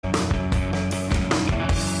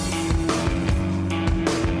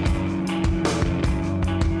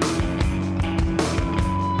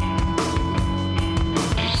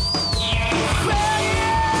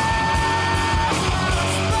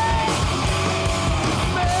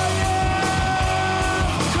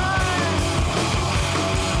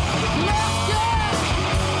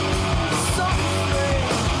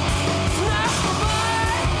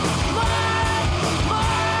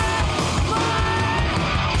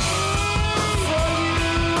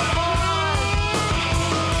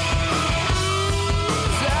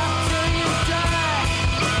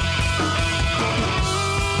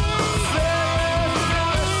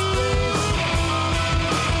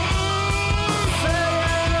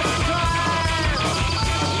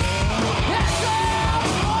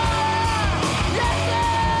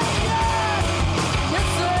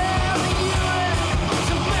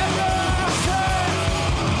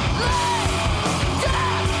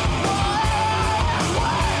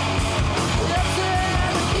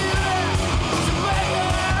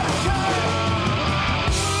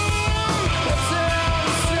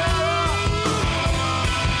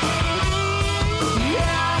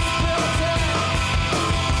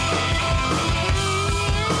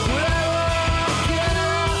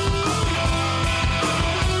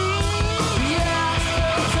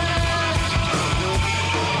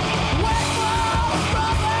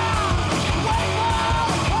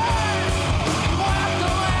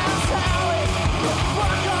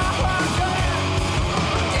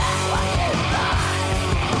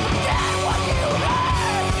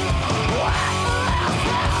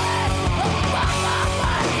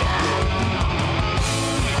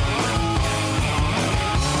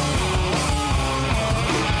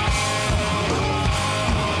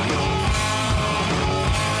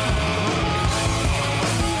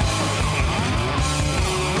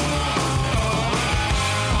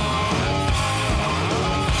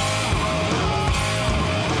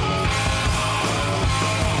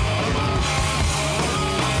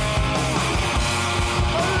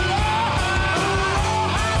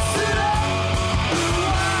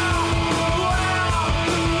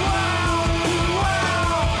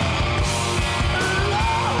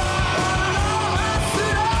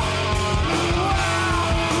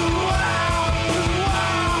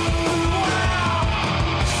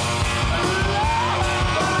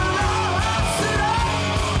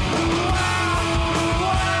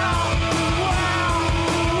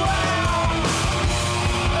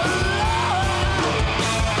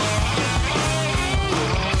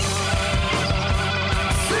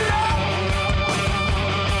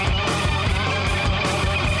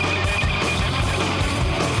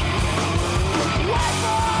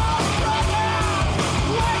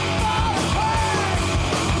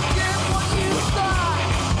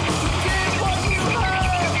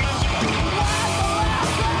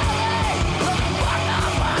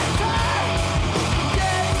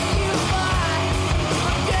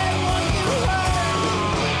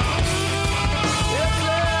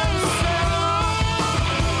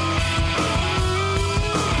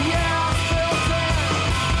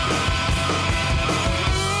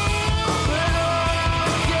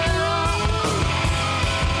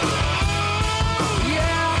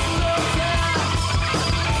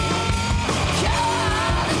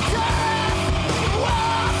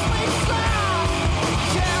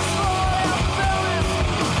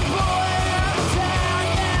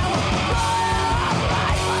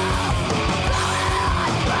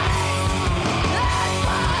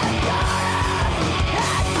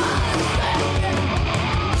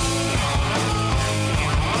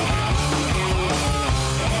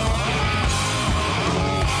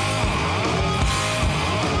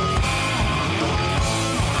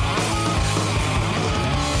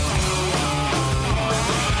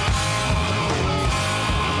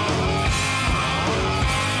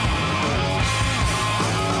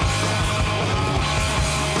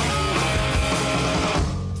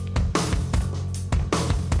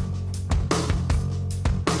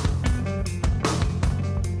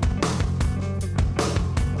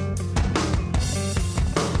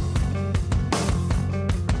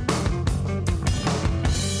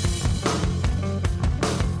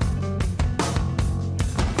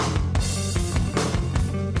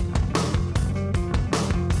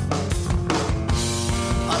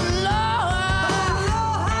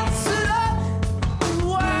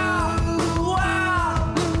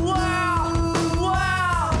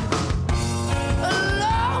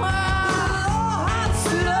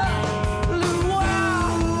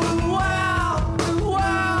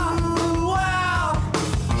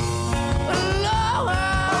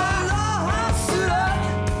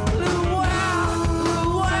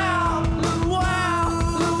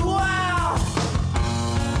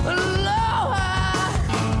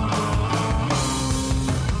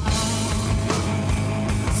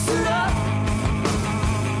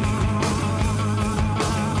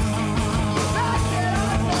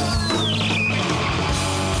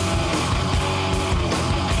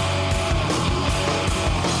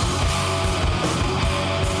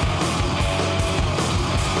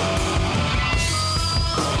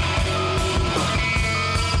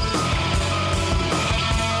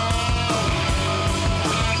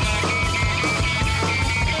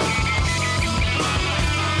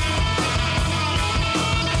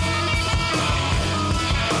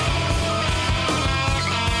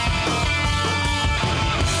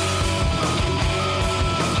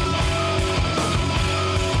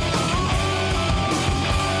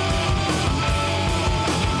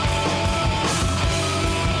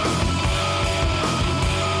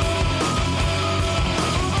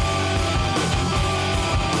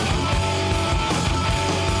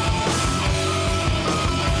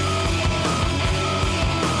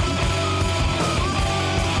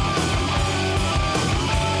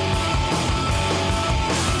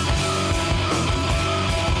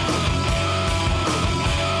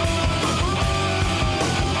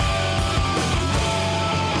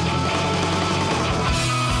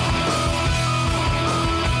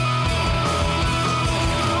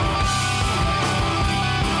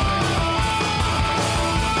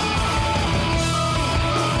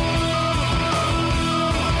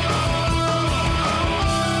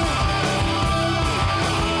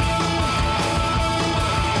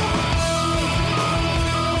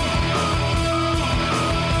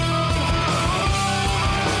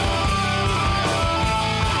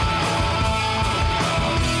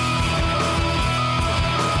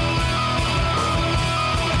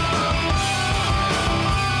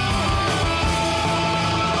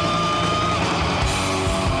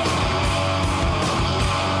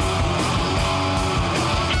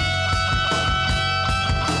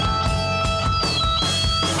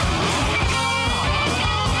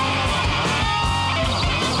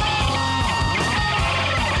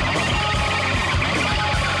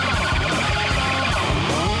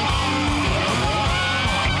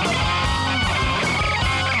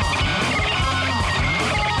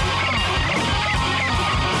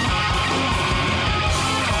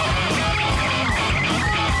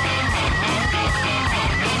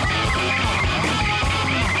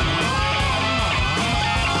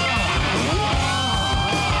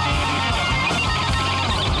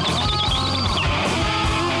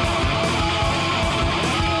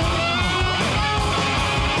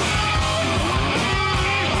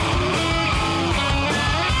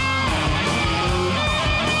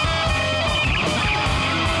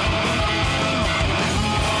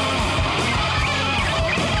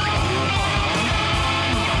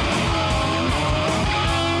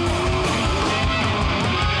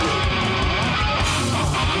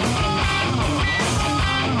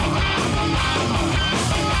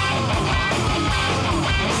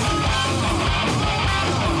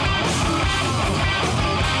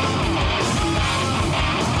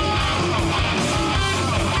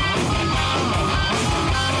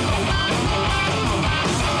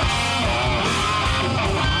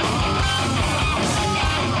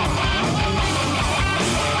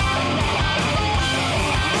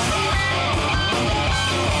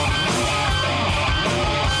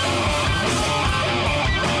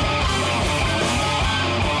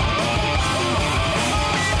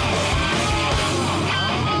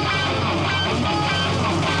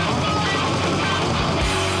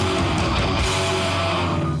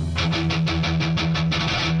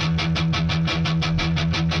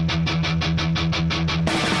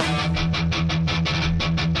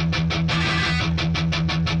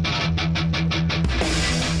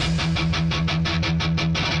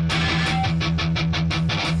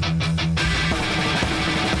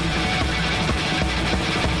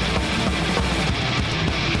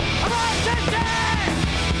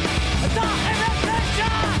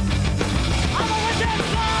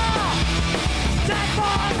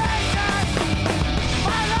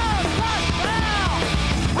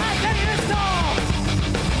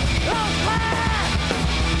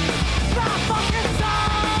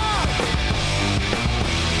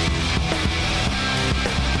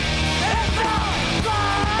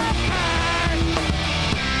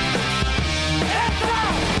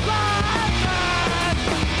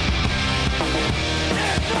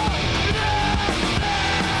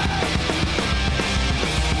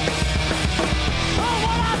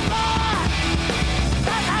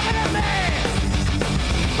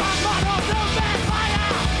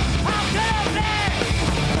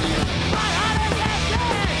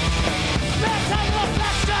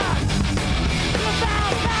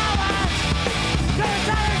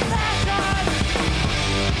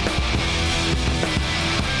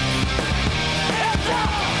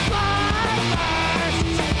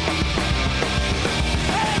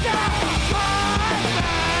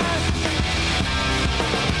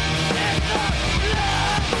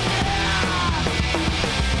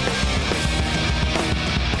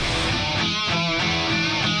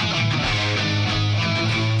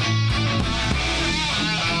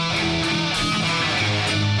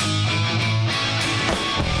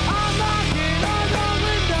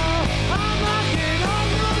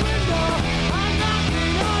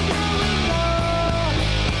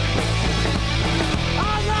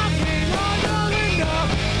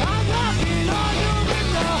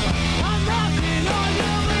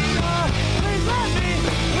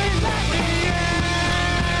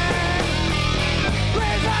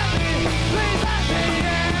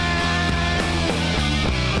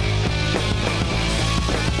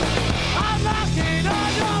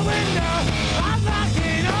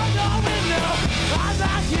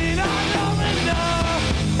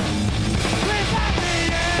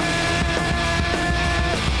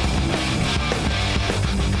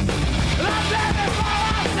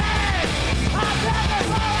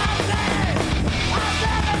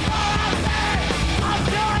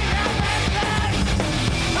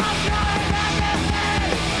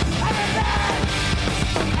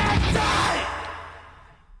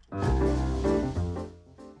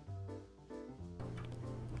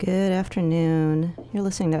Good afternoon. You're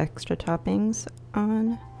listening to Extra Toppings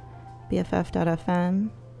on BFF.FM,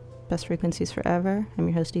 best frequencies forever. I'm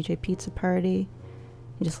your host, DJ Pizza Party.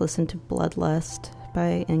 You just listened to Bloodlust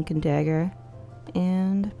by Ink and Dagger.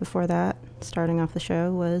 And before that, starting off the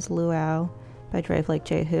show was Luau by Drive Like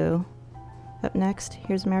Jehu. Up next,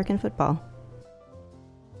 here's American football.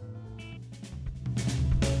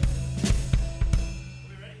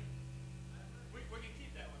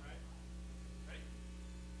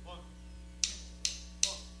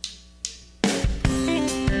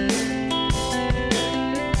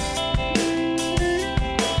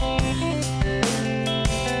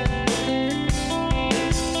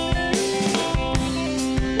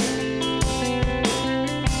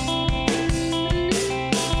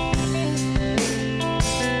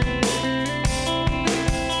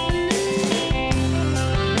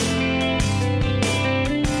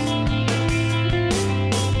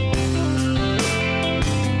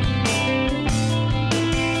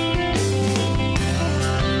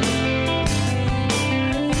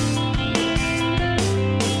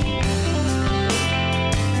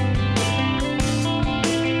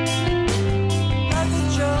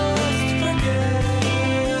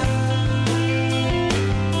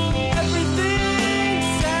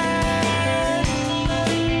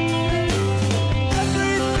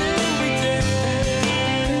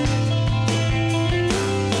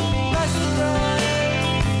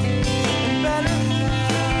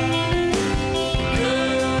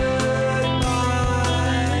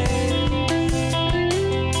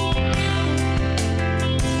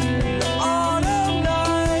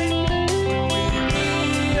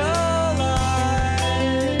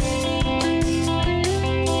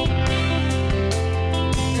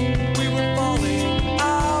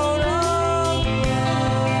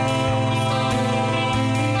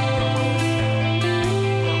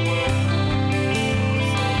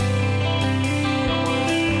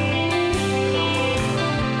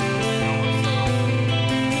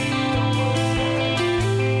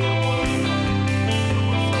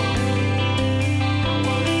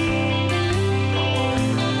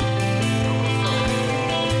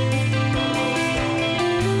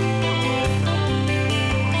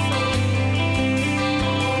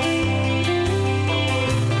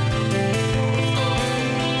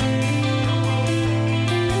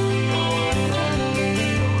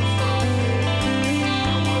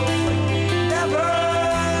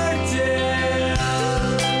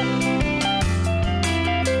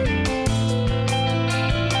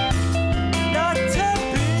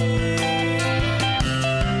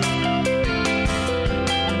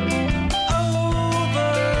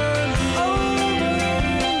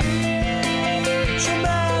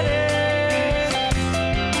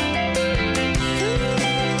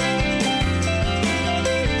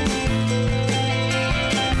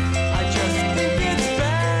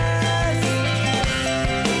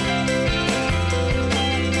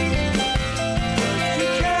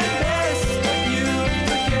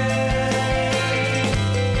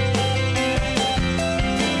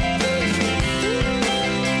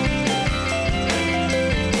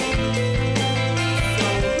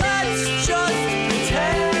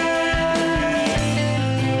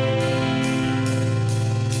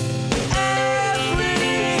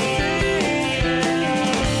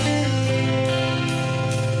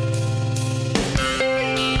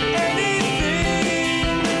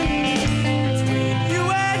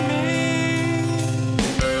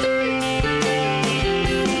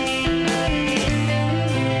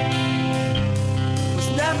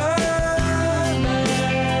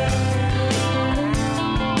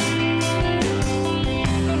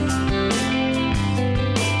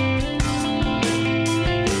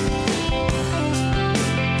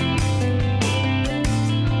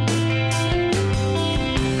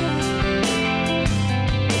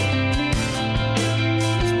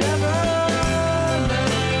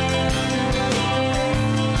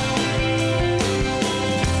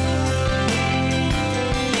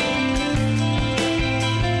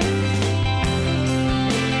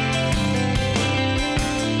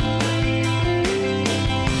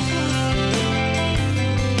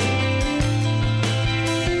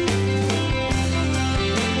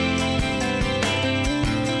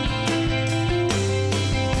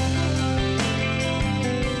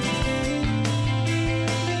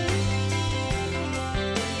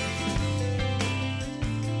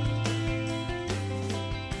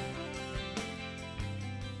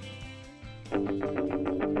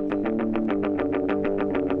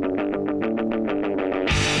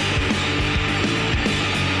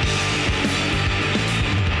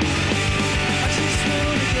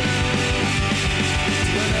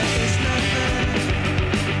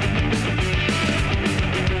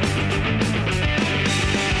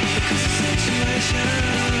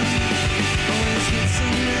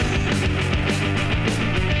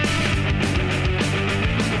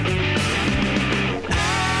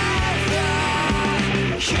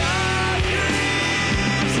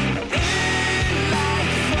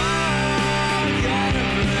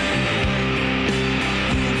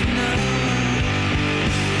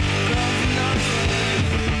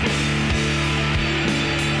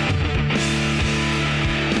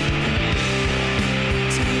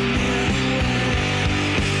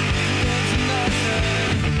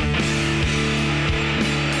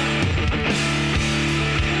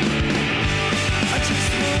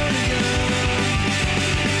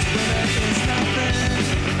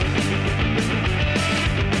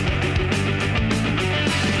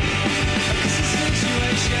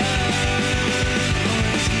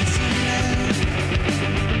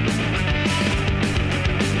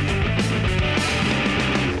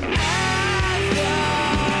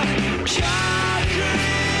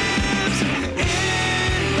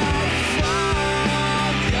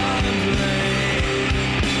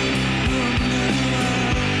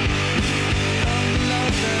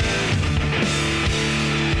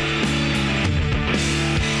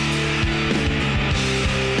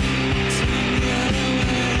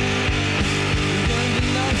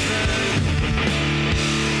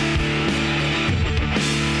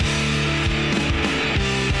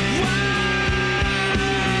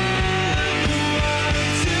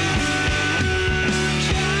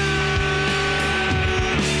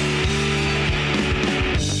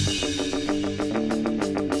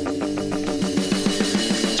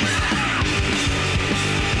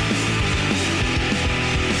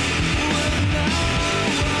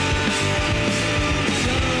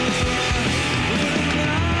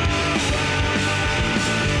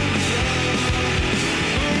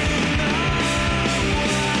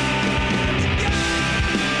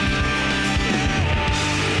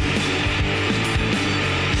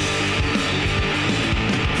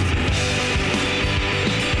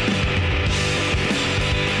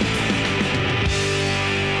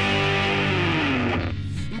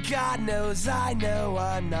 knows I know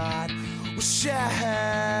I'm not sure,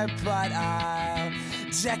 but I'll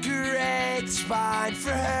decorate spine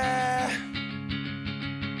for her.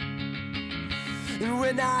 And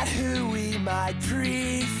we're not who we might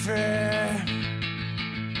prefer.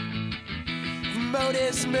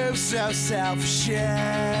 Motives move so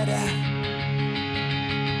self-assured.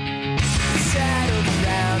 Settled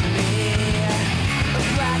around me, a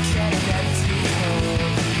black and an empty hole.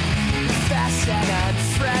 Fast and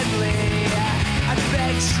unfriendly, I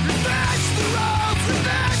beg to reverse the roles,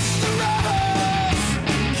 reverse the roles.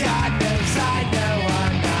 God knows I know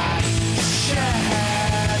I'm not sure,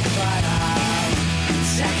 but I'll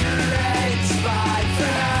decorate spine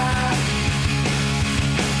for her.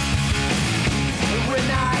 We're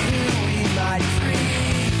not who we might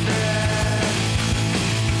prefer.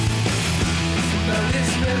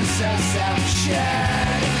 Motives move so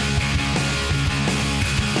self-assured.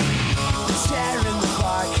 Tearing the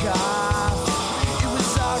bark off, it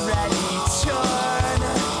was already torn.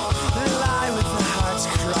 The line with the hearts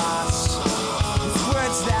crossed, with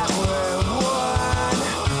words that were worn,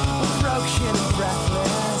 broken and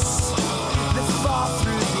breathless, that fall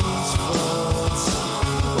through these folds,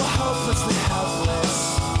 were hopelessly helpless,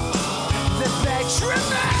 that beg to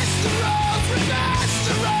reverse the roles, reverse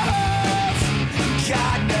the roles.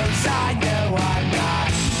 God knows I know I'm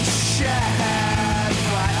not sure.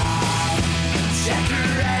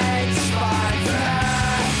 Decorate spine for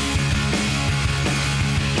her.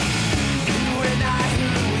 We're not who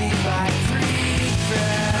we might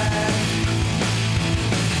prefer.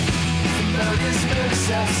 The motives move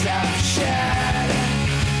so self-assured.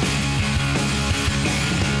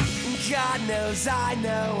 God knows I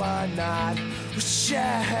know I'm not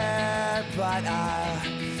sure, but I'll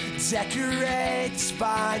decorate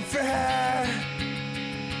spine for her.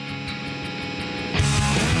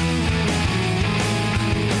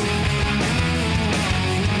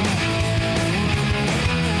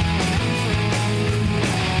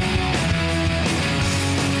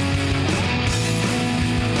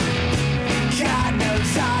 God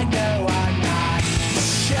knows I know I'm not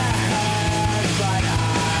sure, but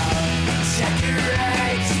I'll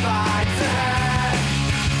decorate spine for her.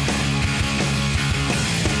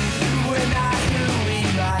 We're not who we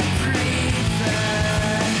might prefer.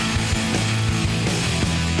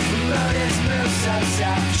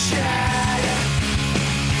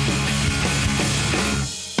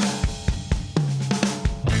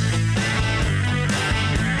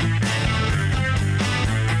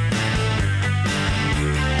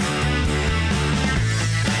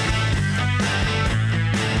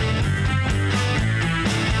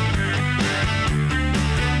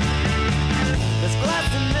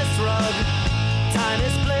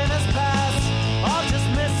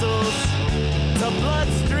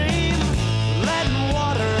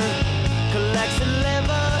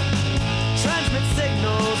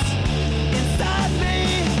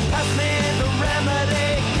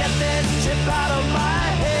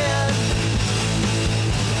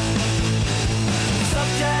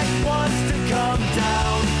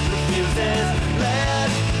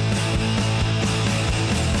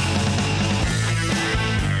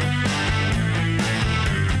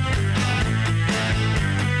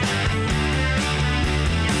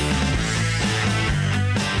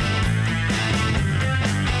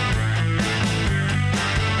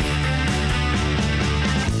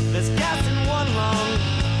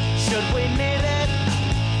 good, we need it.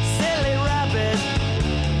 Silly rabbit,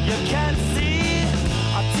 you can't see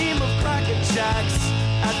a team of cracker jacks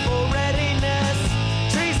at full readiness.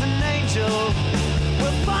 Treason angel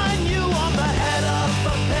will find you on the head of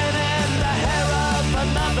a pin and the hair of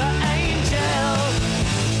another angel.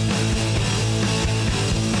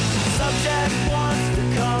 Subject wants to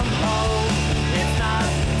come home, it's not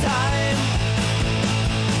time.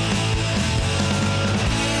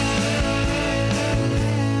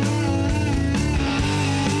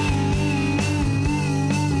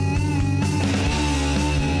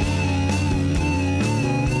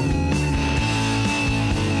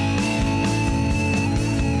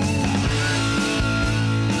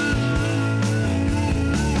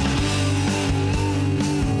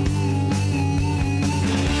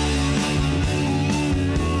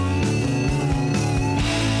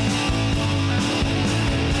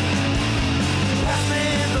 Pass me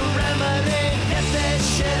the remedy, get this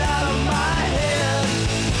shit out of my head.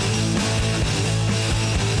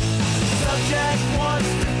 Subject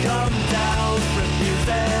wants to come down,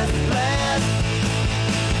 refuses lead.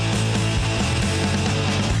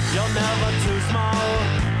 You're never too small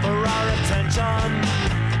for our attention.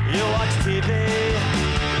 You watch TV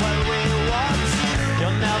when we watch.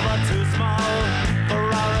 You're never too small for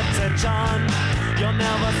our attention. You're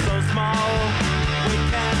never so small we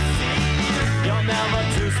can't see. You're never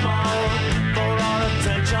too small for our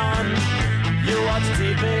attention. You watch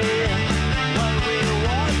TV when we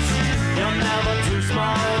watch. You're never too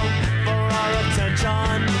small for our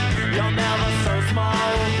attention. You're never so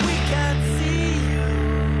small we can't see you.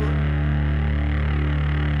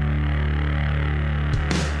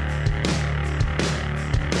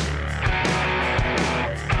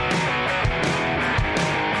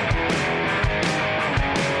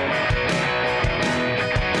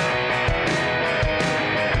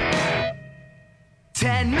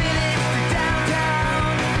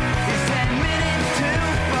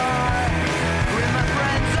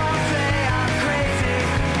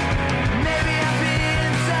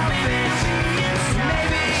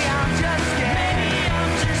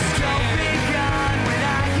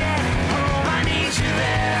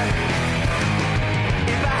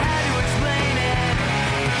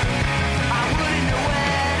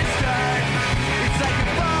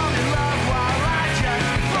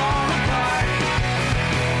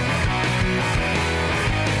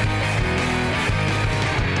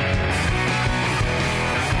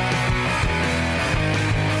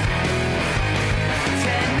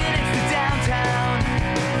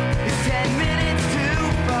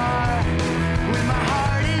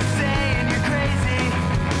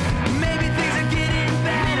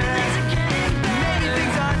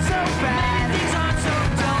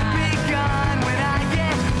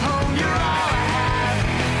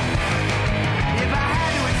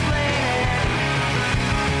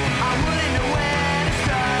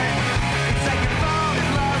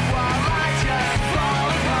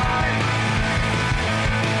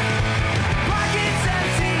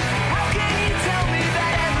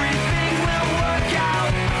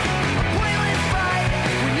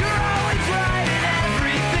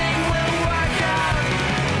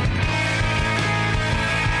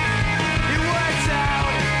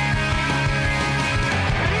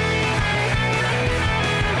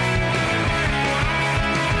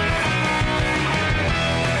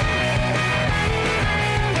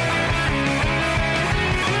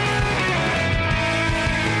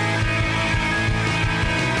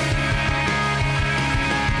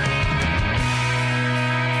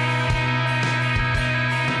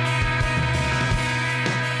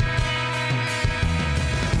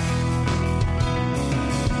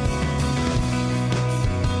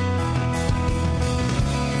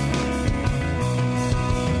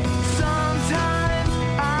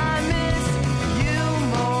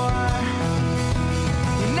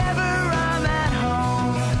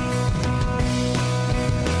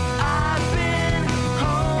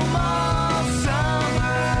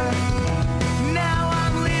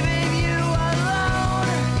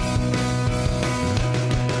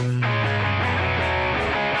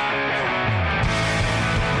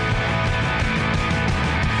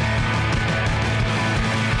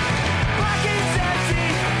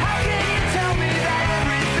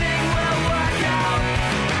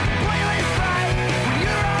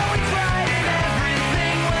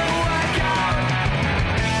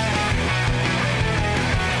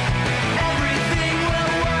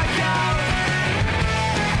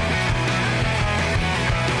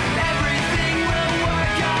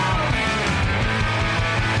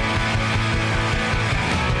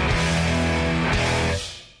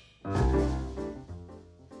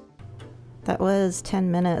 That was 10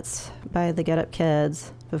 Minutes by the Get Up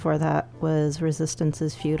Kids. Before that was Resistance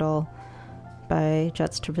is Futile by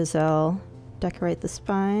Jets to Brazil, Decorate the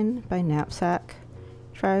Spine by Knapsack,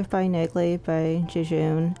 Drive by Negley by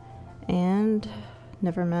Jejune, and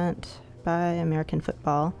Never Meant by American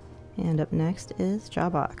Football. And up next is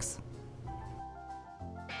Jawbox.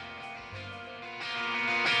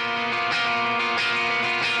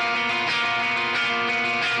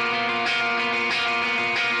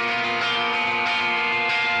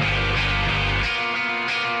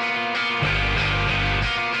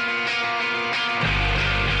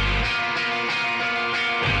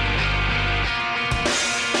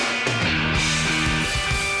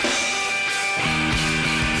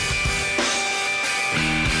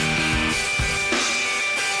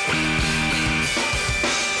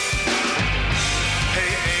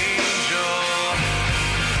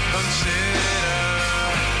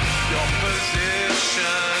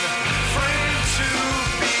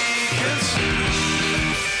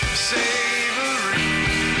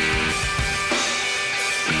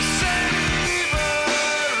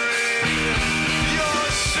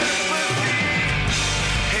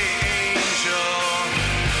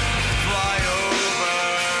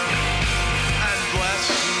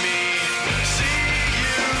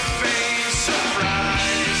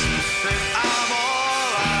 Surprised that I'm all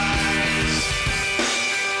eyes.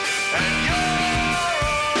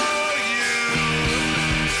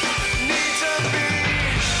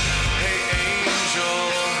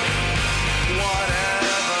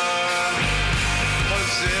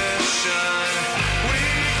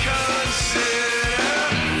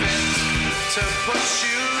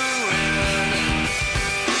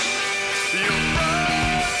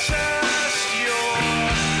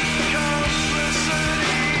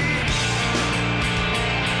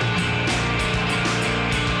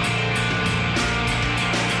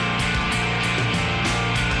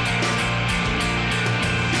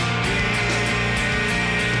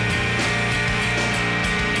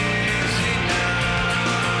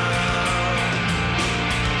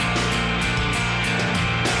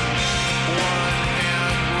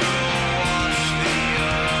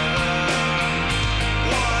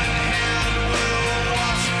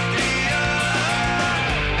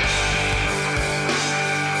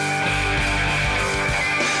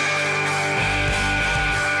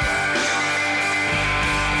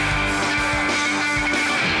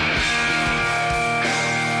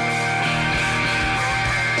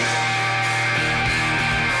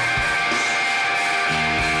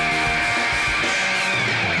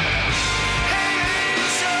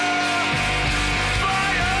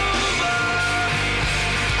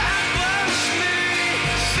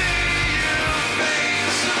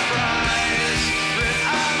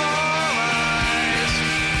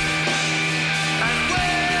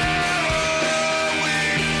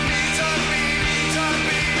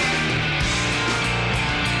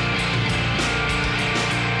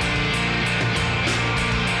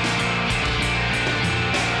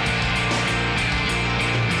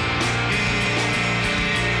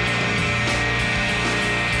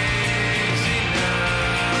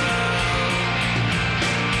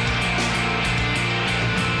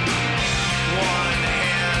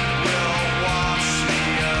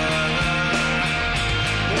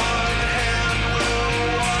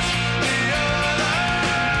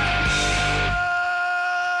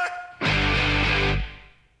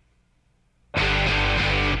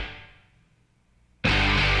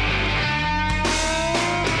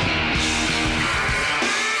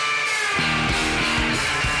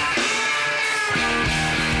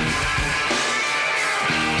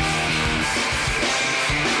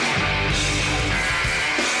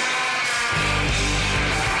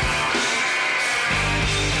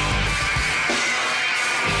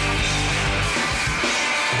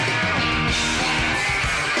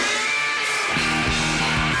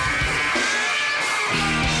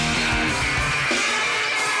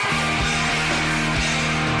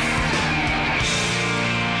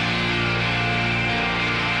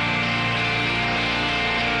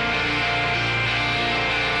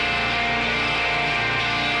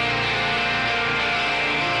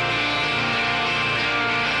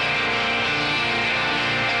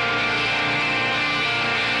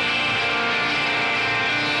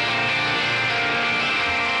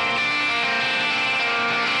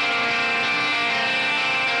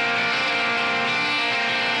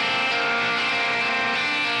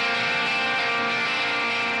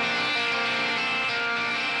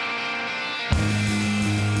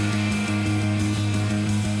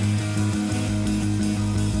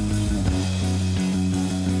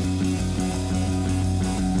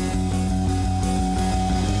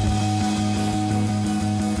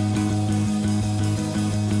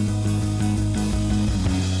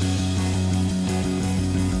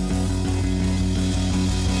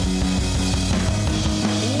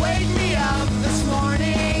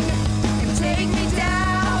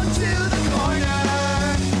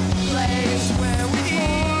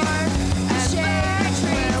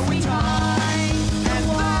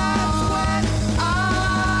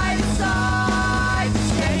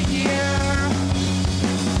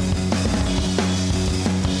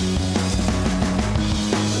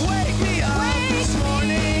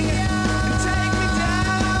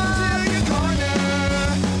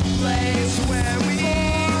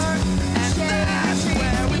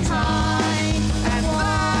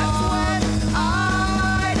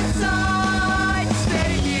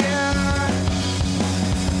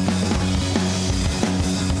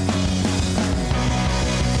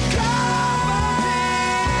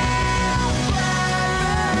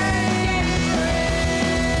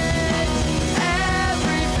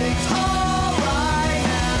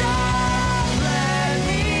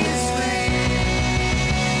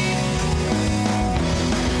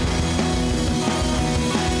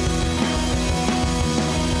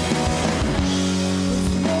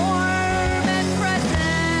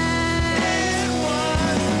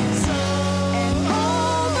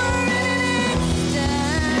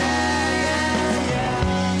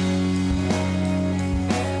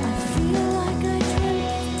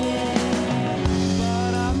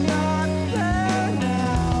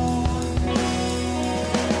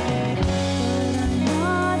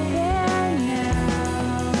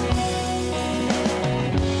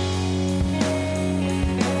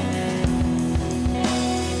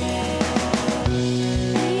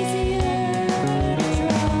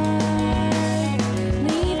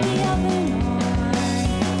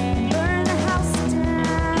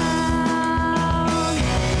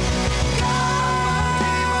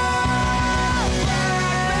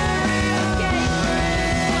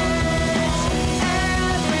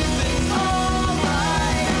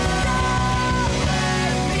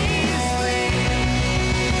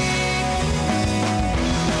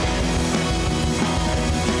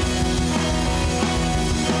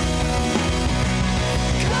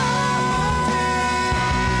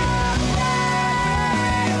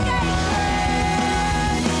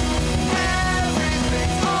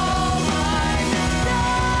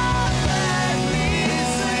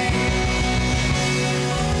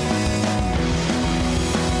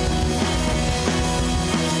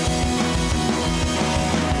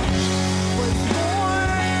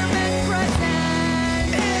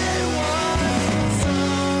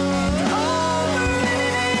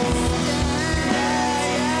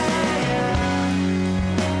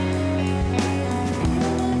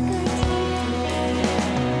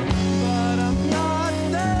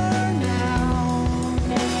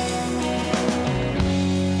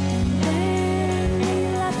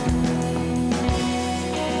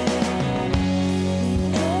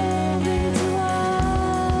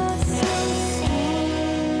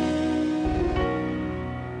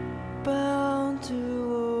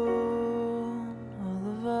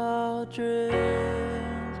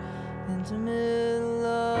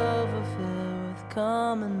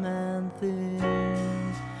 man thing.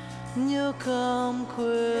 And you'll come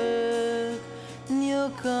quick, and you'll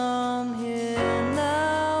come here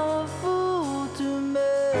now, a fool to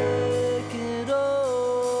make it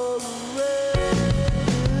all away.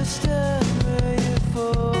 You stand where you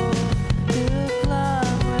fall, you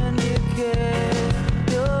climb when you care.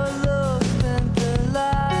 Your love spent the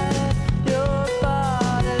light, your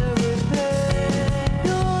body repair.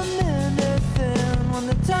 You're minute thin when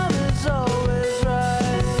the time is always right.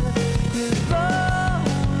 You've already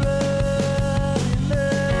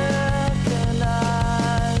mechanized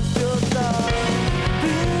your thought.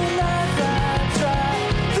 Feel like I try,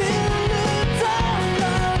 feel it's all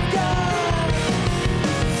I've got.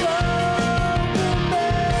 It's all the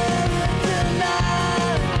mechanized,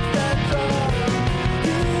 that's all.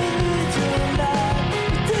 You need your life,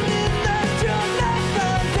 pretending that you're not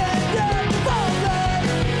content. You've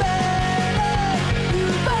already made it,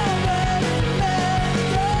 you've already made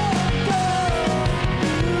your goal.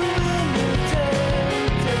 You imitate,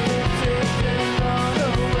 take it, and run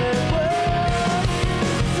away.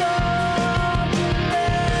 It's all the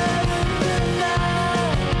mechanized,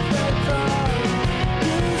 that's all.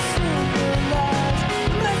 You symbolize the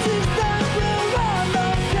message that we're all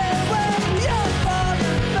okay with. You're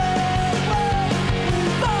falling backward,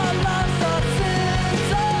 we've all lost our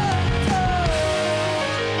sense of touch.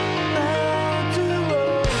 Bound to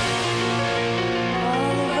roll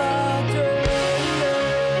all of our dreams.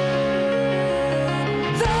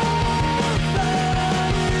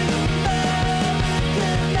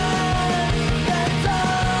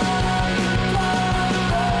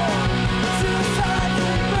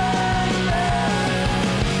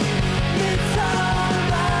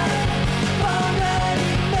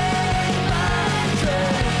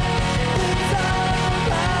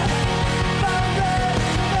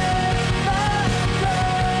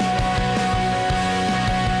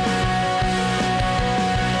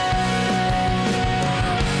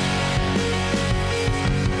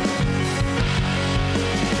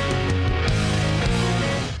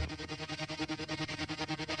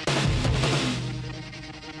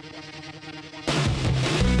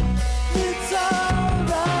 It's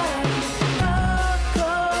alright, I'll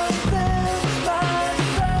convince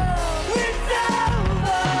myself it's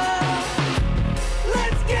over.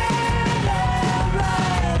 Let's get it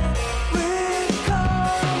right. We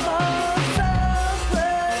calm ourselves,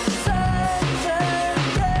 let's sense and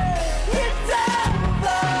get it's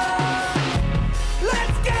over.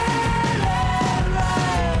 Let's get it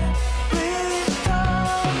right. We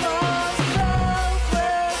calm ourselves,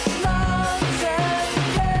 let's nonsense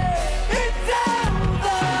and get it's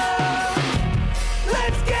over.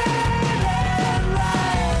 Let's get it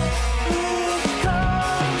right. We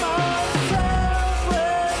calm ourselves,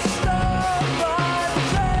 let's stop our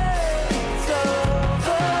train. It's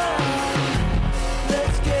over.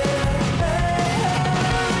 Let's get it right.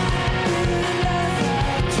 Realize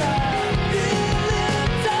I tried, feel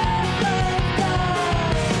it's all I've got.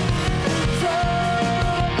 It's all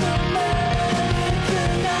the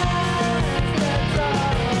mechanized, that's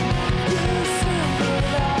all. You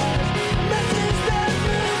symbolize the message that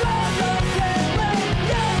we're all okay with.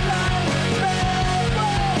 You're right,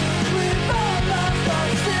 backward, we've all lost our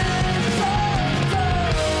sense of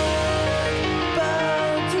touch.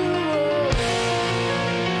 Bound to roll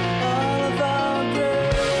all of our dreams.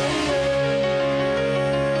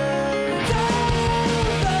 It's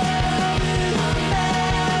over with Americanized,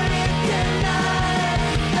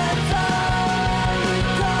 that's all we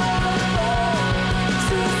call for.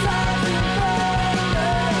 Suicide's a burden.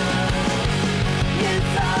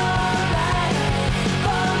 It's alright, I've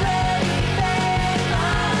already made my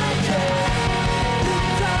choice.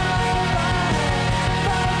 It's alright,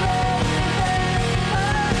 I've already made my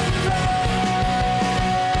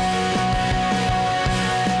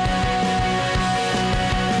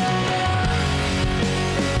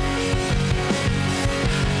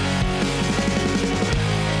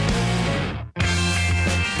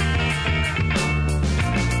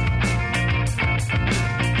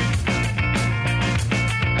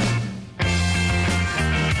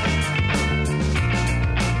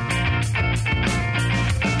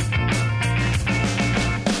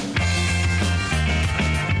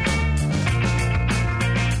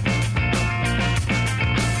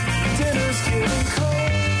Dinner's getting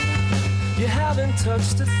cold, you haven't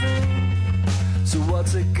touched a thing. So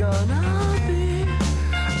what's it gonna be?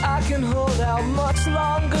 I can hold out much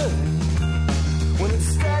longer. When it's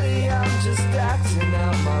steady, I'm just acting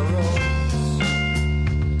out my roles.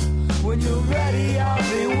 When you're ready, I'll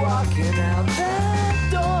be walking out that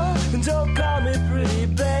door. And don't call me pretty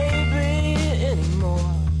baby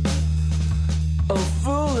anymore. Oh,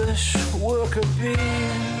 fool foolish worker bee.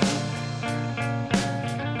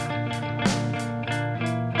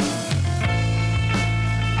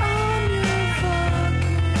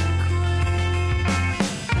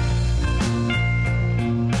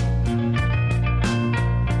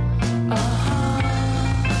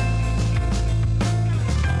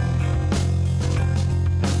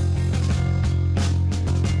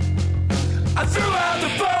 I threw out the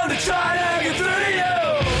phone to try to get through to you.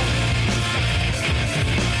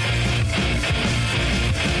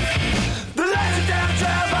 The lights are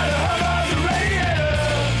downtown by the hum of the radio.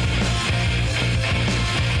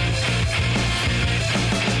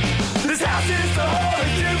 This house is the hole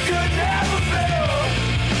that you could never fill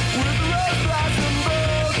with rose blossom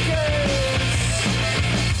bouquets,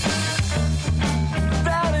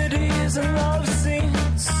 vanities and love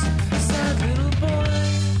scenes. Sad little boy,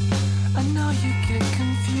 I know you get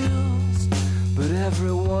confused, but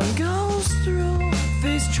everyone goes through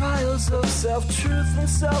these trials of self-truth and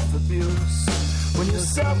self-abuse. When you're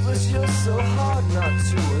selfless, you're so hard not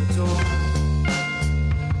to adore.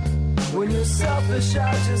 When you're selfish,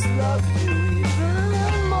 I just love you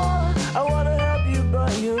even more. I wanna help you,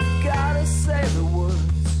 but you've gotta say the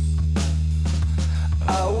words. I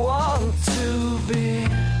want to be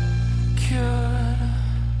cured,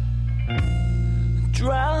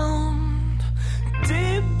 drowned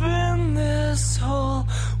deep in this hole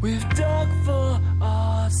we've dug for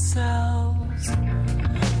ourselves.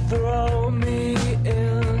 Throw me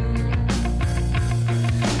in.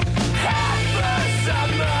 Head first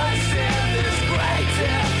submerged in this great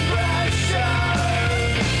depression,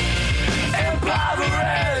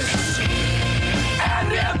 impoverished and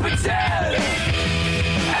impotent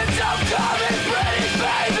and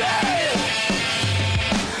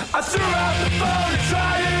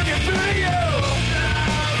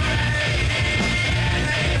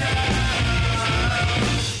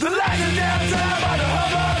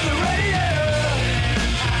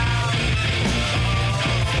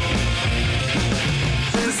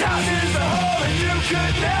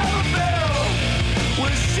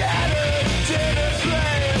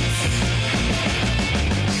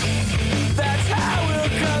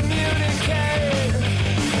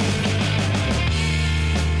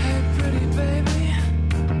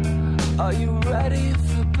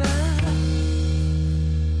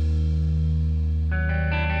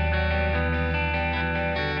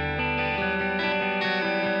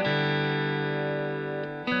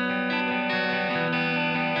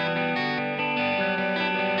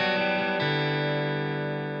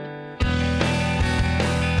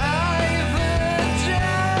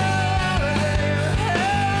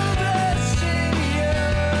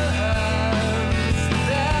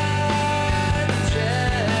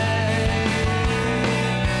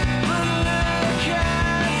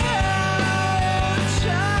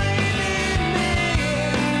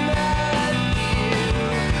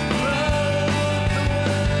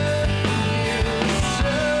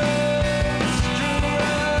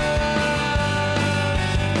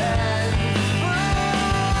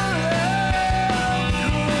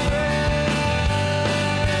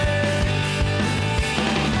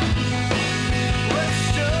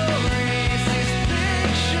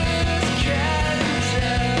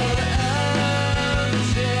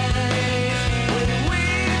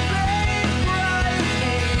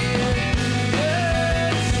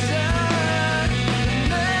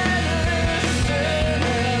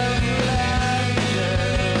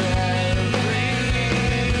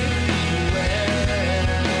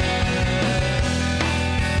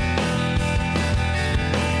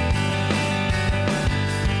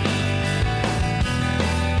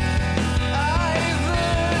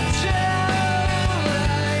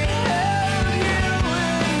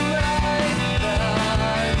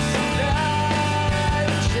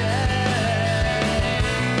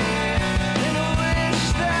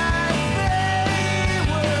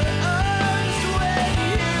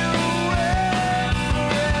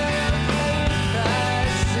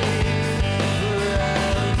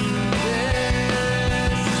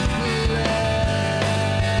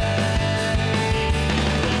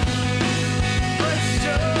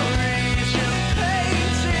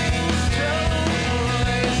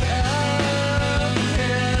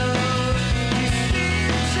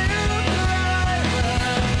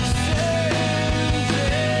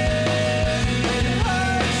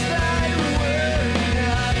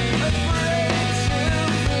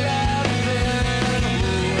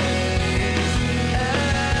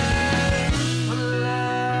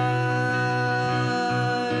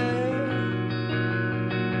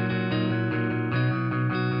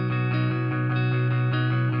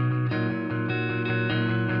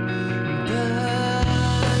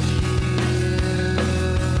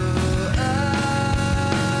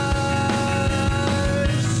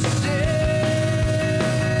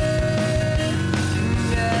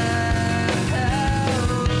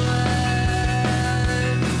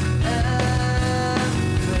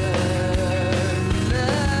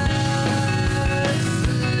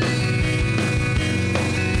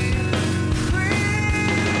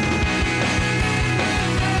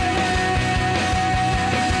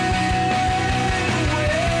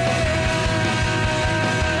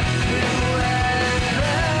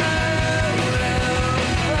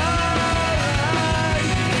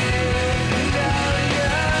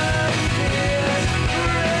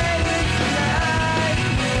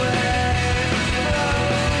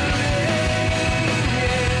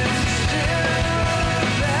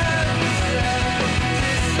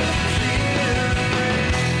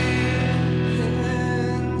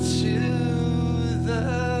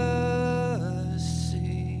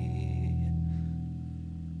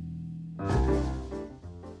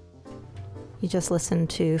You just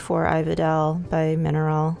listened to For Ividel by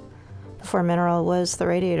Mineral. Before Mineral was The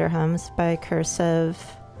Radiator Hums by Cursive,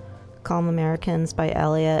 Calm Americans by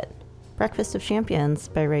Elliot, Breakfast of Champions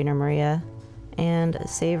by Rainer Maria, and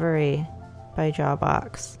Savory by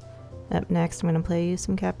Jawbox. Up next, I'm going to play you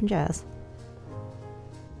some Cap'n Jazz.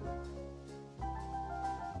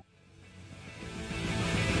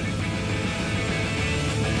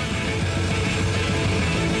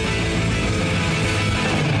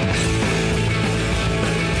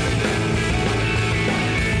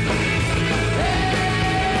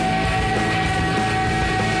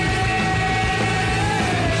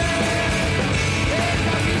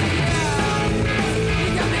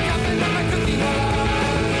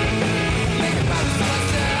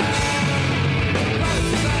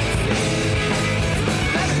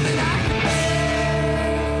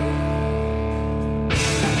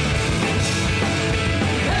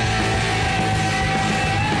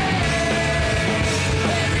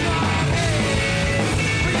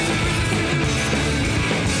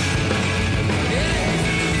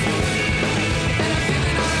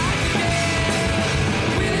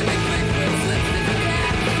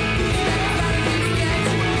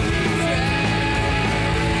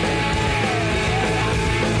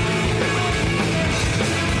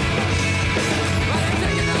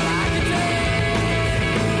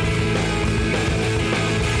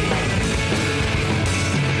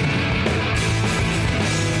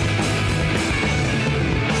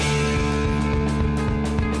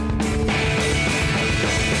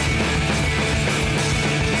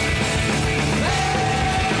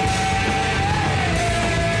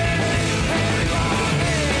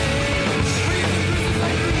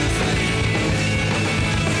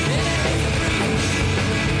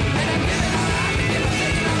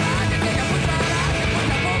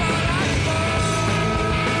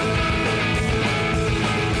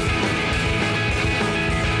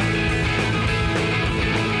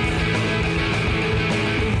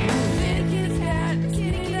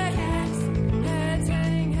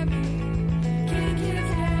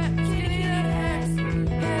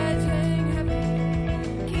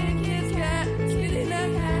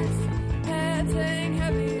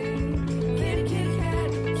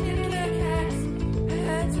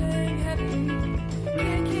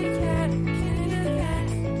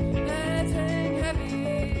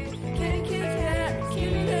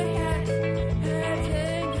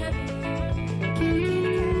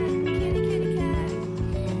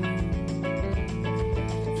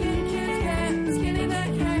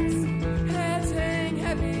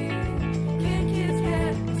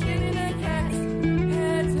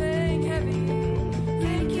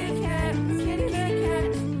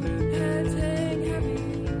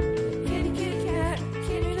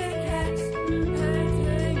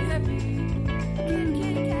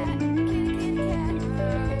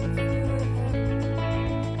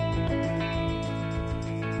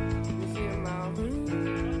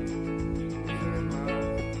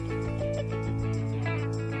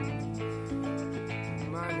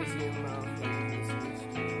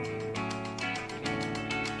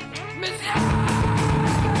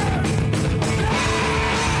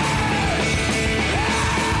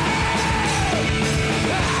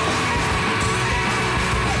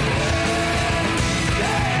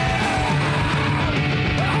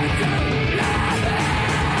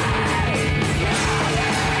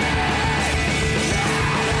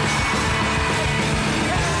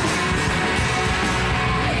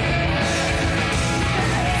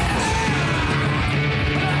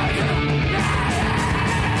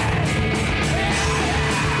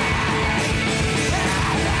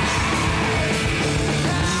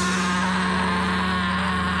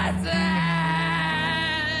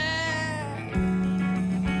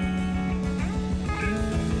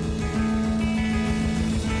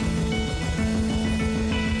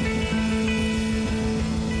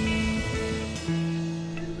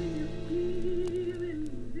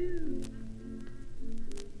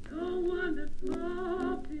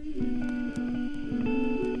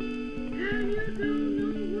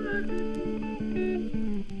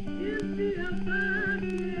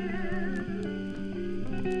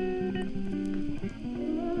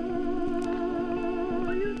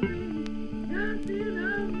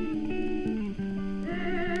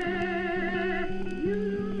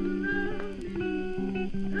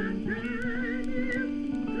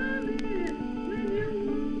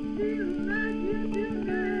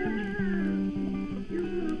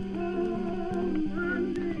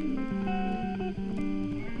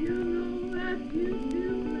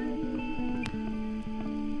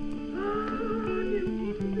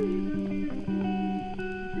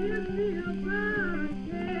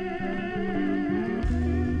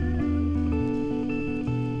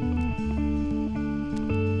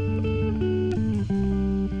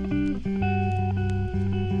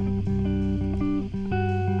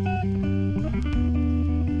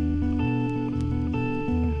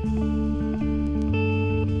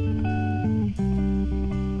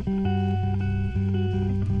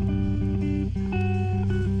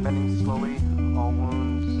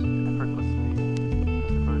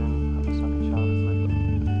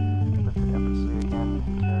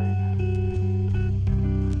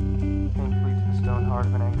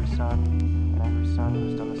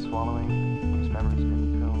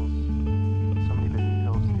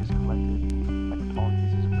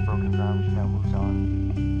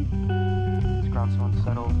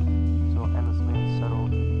 settled, so endlessly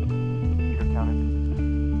unsettled. Feet are counted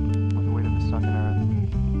with the weight of the sunken earth.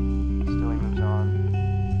 Still he moves on.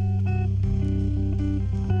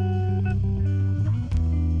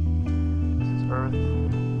 This is Earth.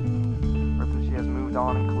 Earth which he has moved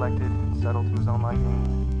on and collected and settled to his own liking.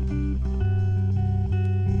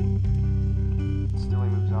 Still he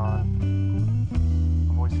moves on.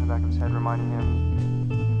 A voice in the back of his head reminding him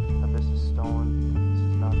that this is stolen. This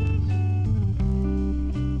is not his.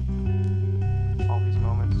 All these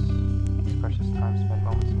moments, these precious time spent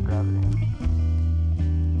moments in gravity.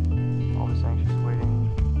 All this anxious waiting.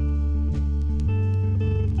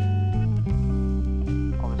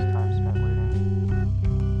 All this time spent waiting.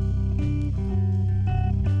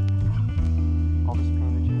 All this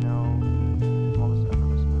pain that you know. All this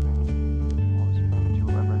effortless moving. All this pain that you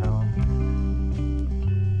will ever know.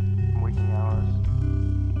 From waking hours.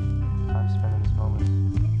 Time spent in this moment.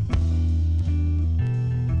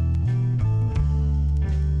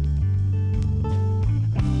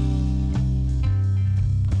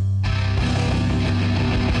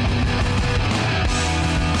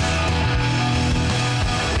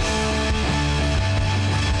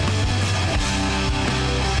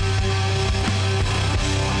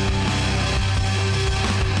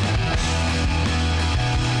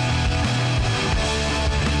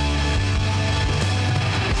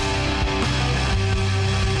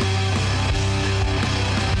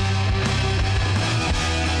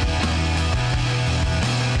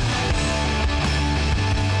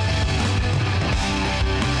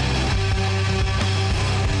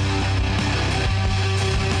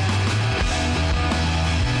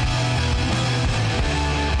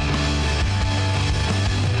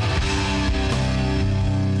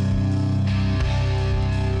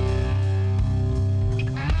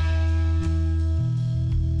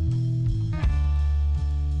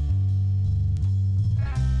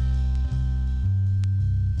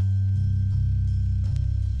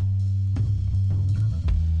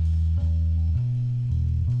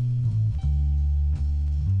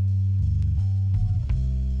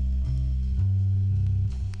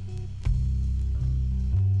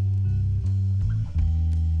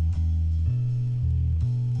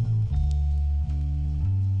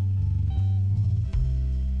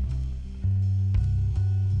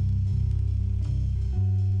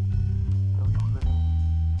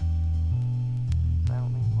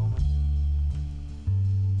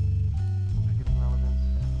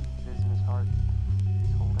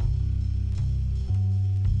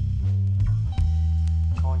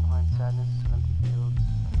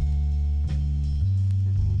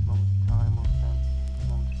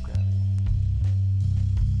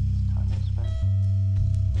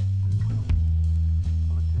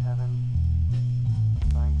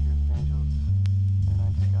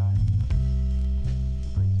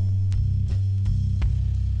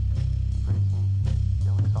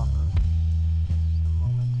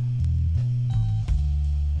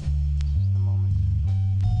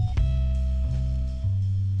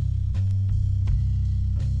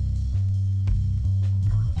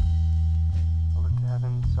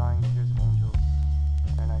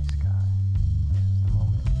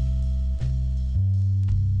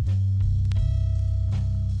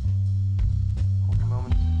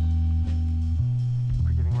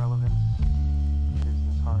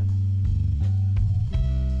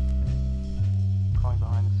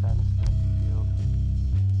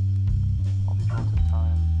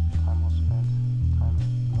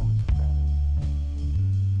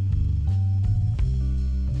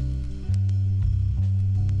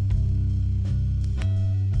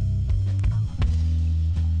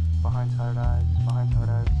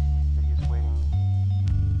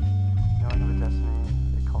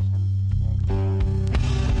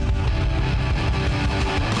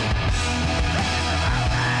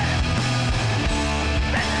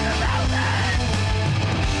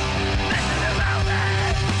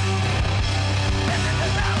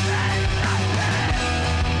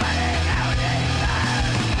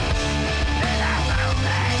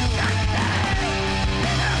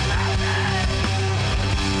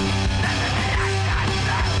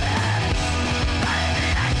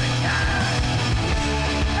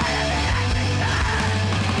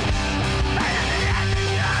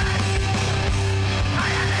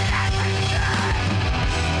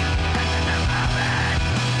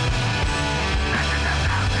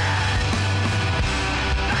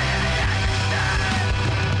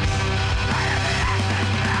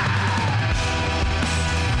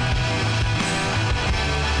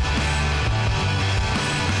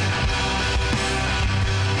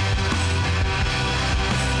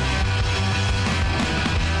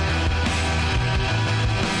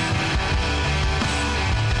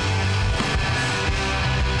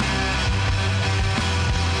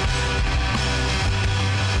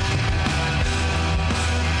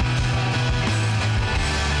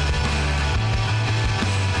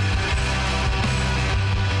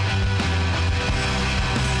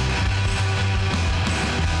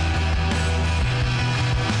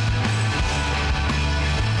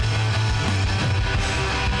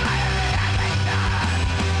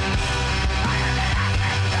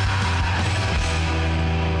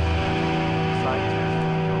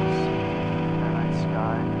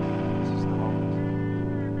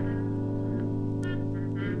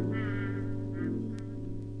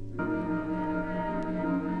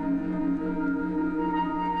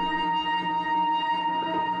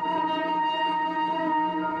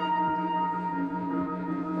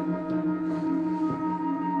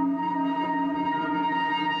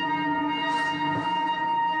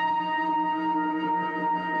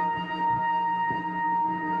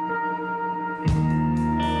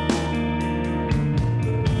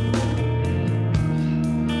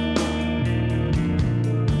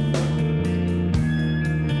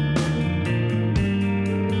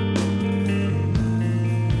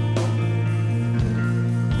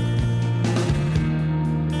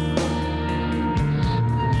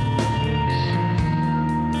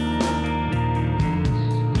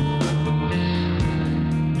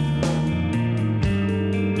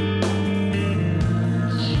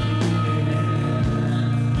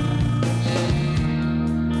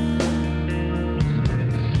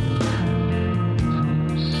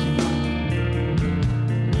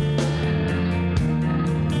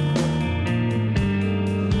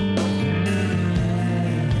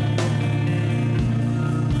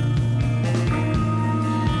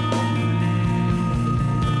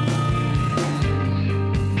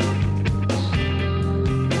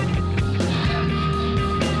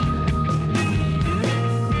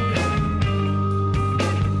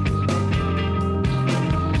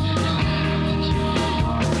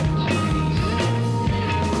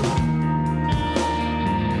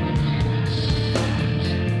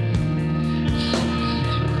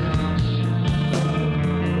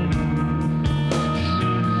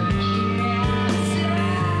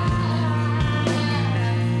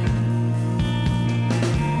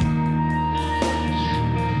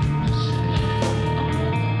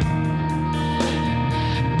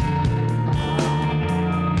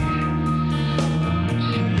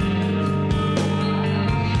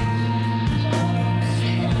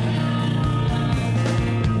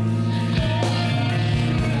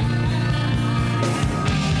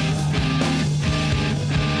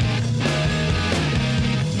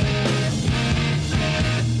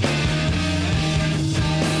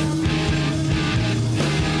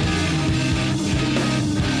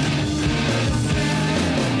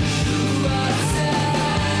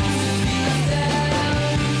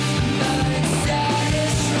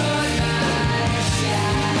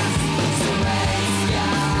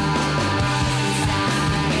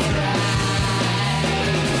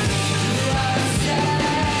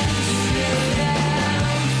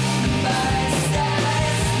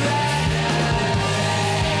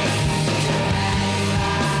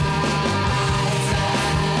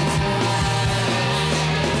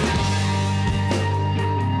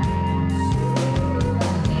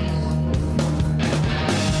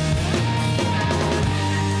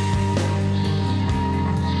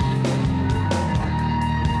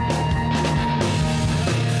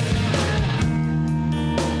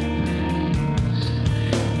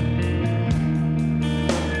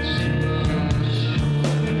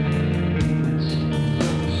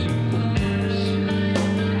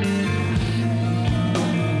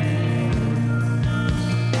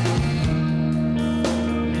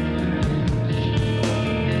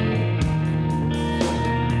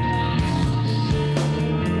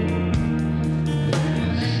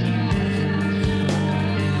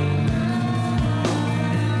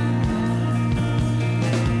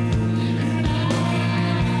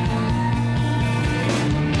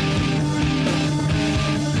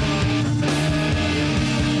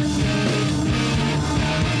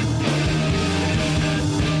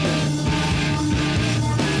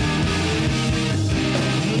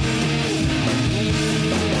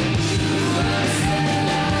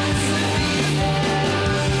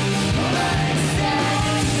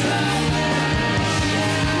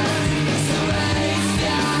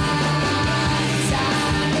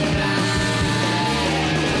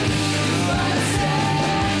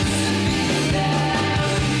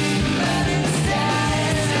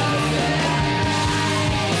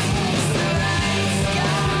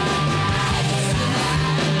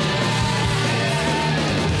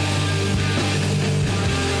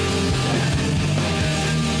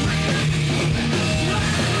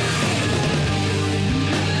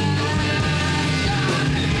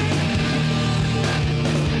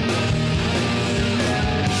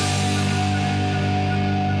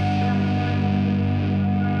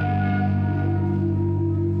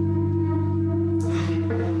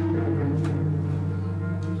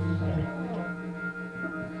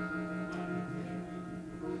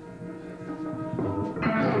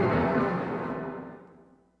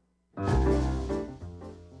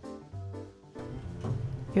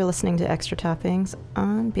 You're listening to Extra Toppings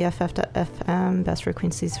on BFF.FM, Best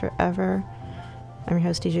Frequencies Forever. I'm your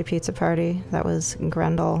host, DJ Pizza Party. That was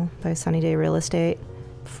Grendel by Sunny Day Real Estate.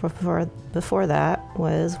 Before that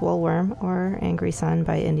was Woolworm or Angry Sun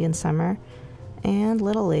by Indian Summer, and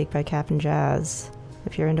Little League by Cap'n Jazz.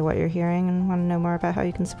 If you're into what you're hearing and want to know more about how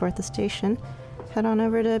you can support the station, head on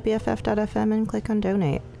over to BFF.FM and click on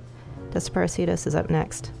Donate. Desaparecidos is up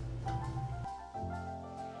next.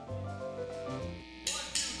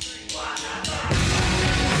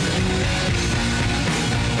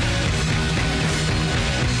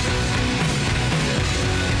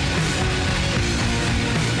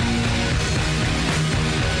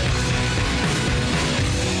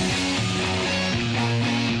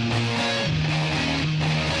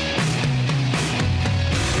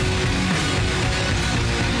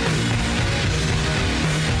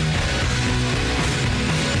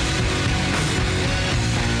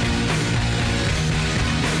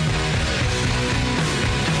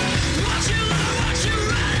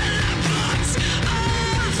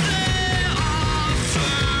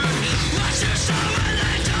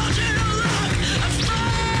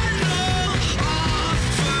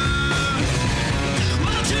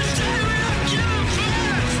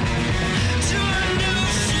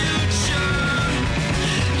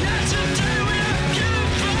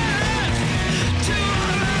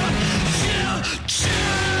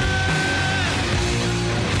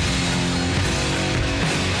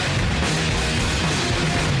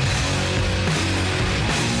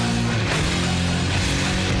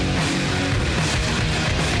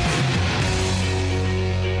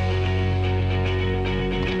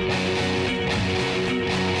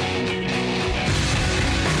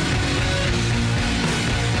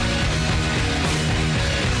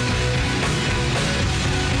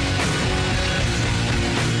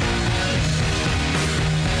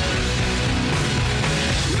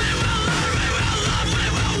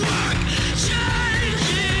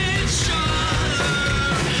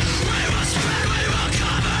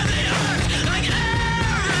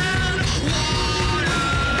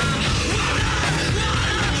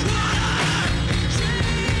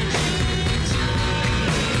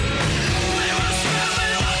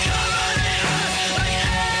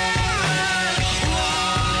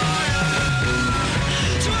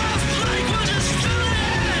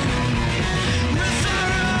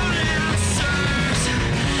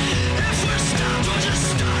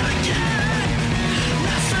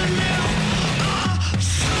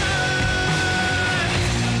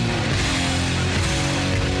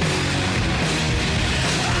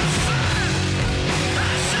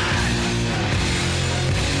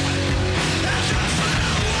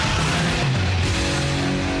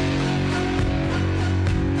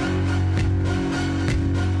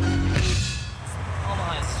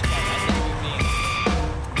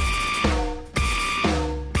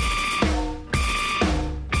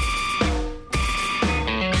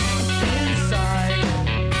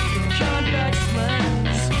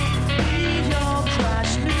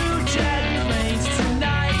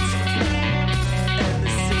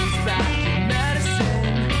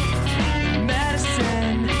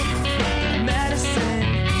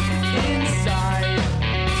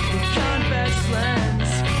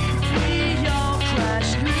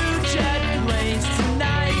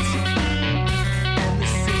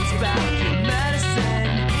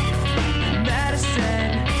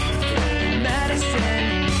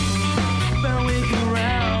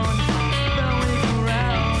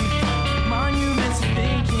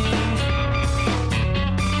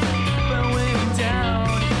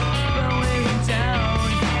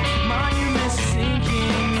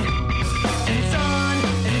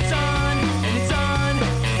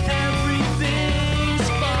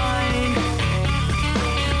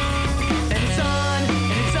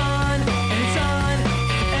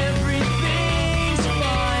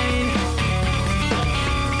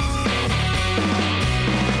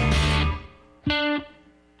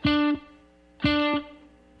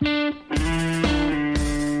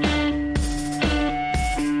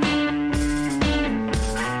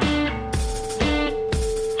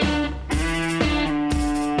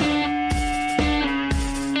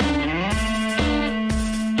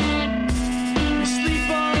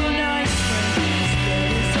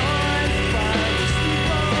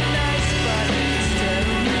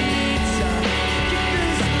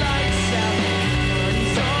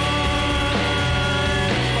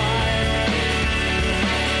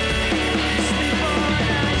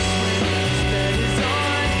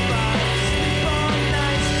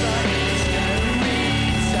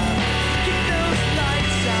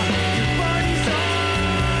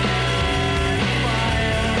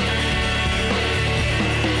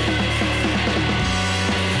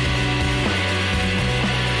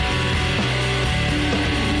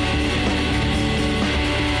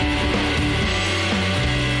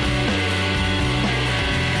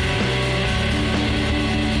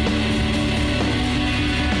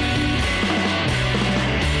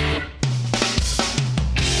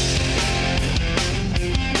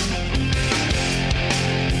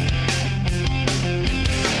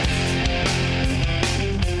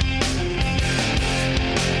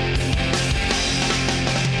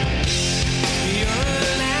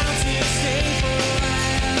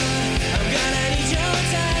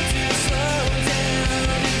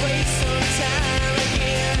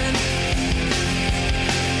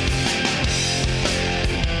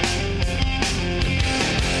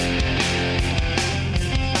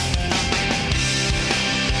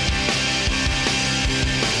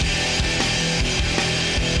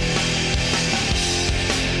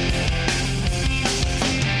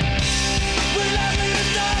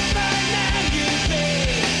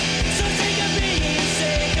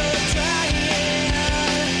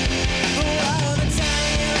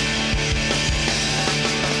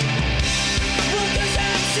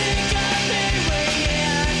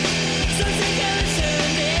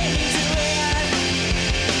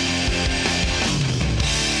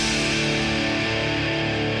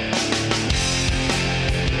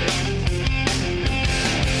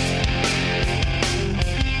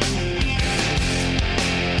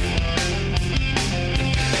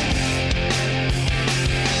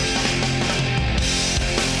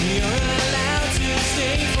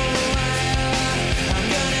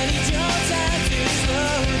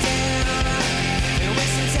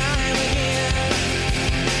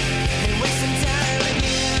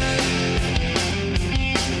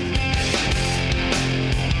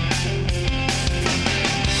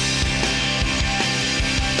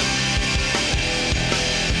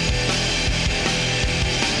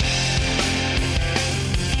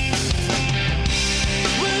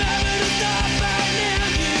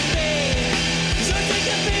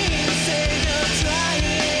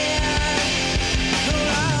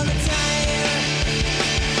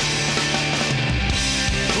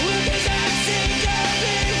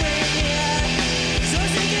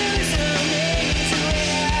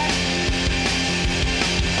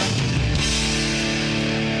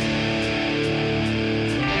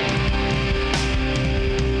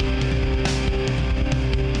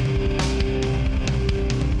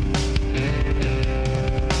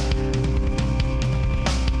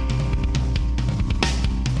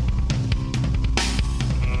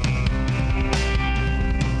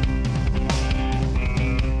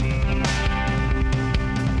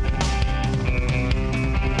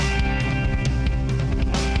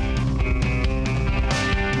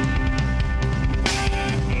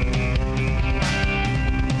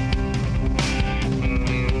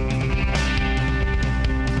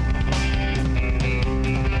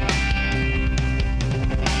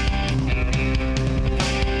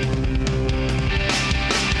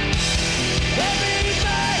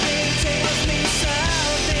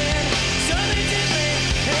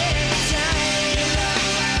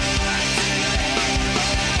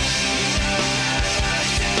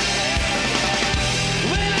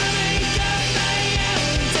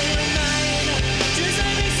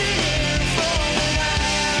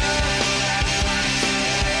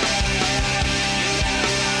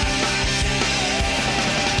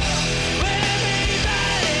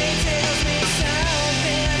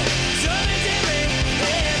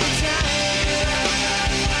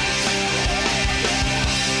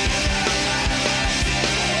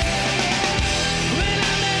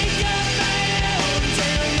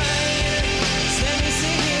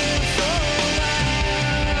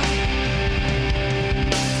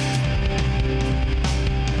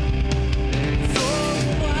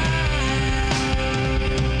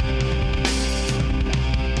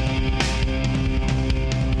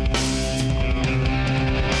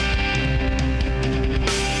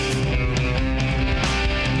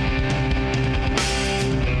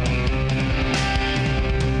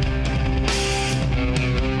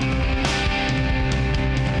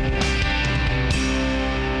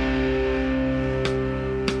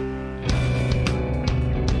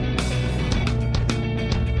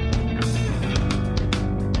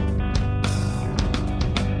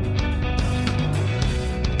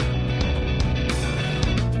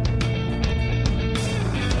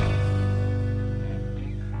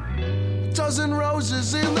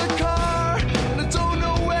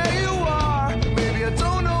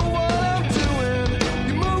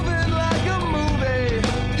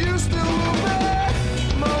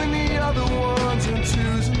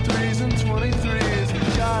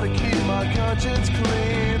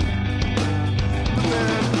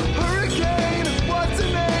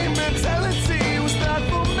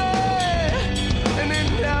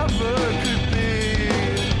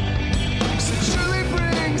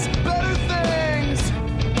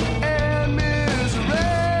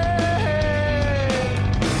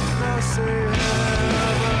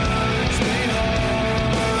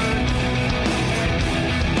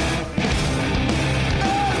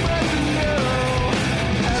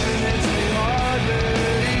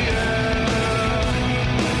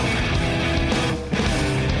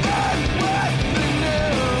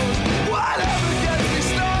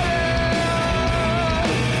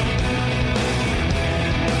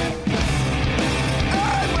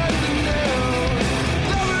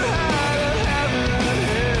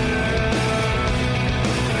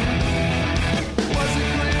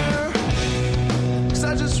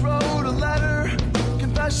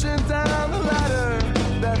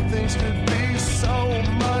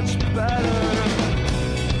 much better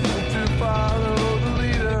to follow the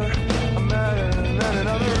leader. A man and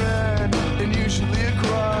another end, and usually a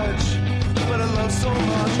grudge. But I love so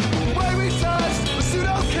much the way we touched, a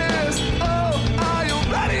pseudo kiss. Oh, I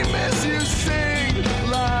already miss you. Sing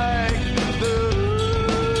like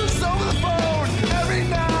this over the phone. Every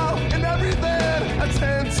now and every then, I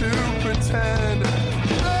tend to pretend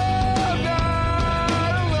I'm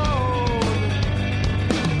not alone.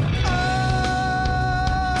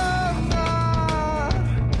 I'm not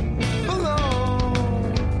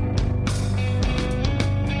alone.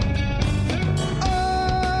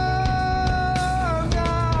 I'm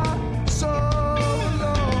not so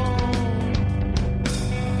alone.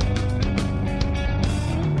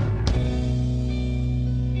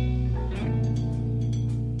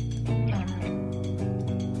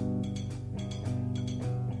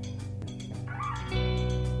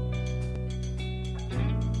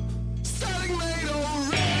 Starting late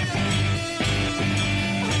already.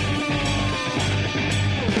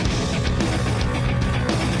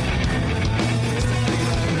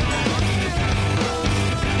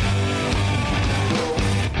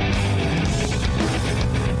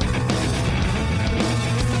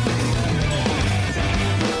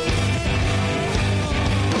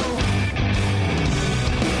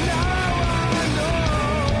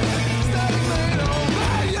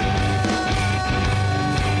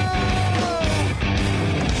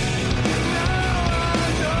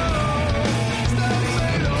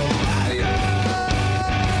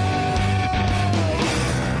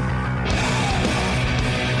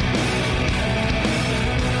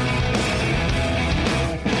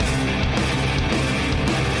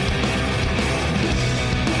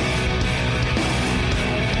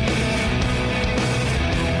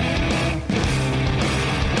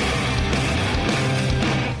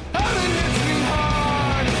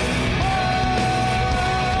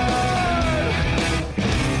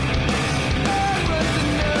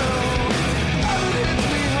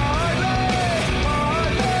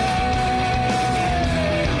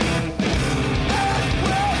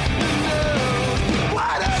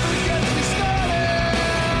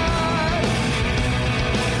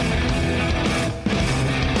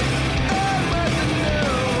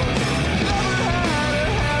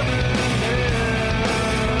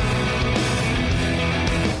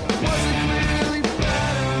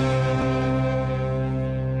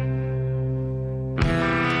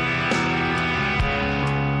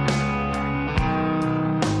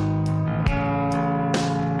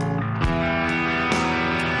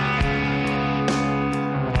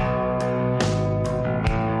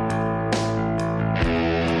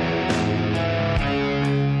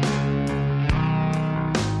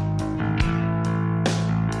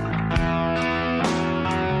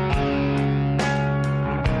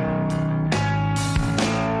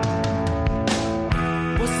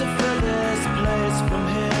 What's the furthest place from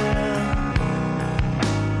here?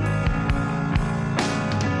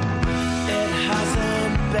 It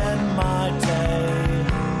hasn't been my day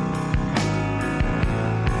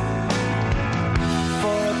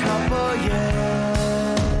for a couple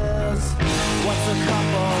years. What's a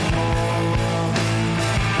couple more?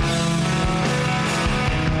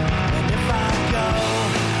 And if I go,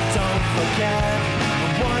 don't forget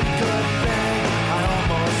one good thing I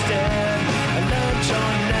almost did. I learned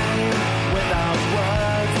your name without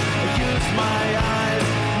words. I used my eyes,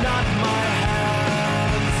 not my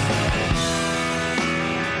hands.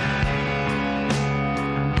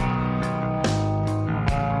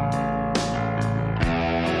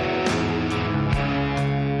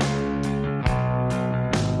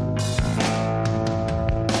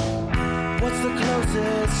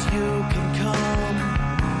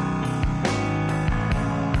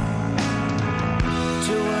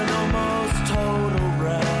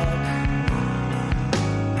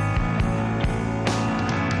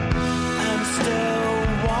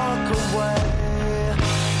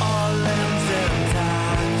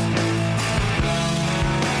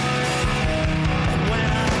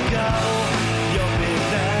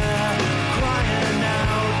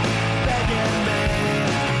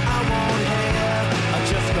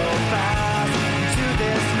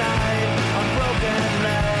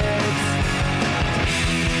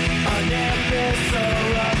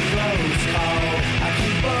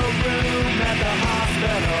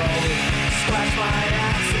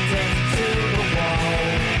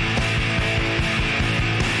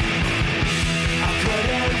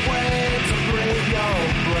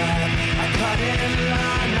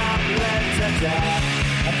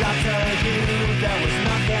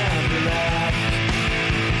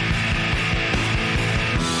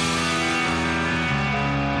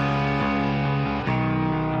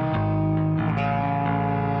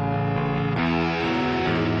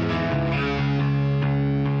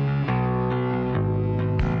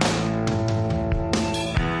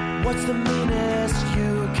 What's the meanest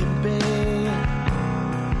you can be?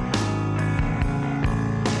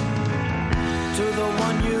 To the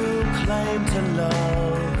one you claim to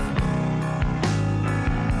love,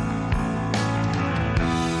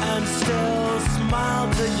 and still smile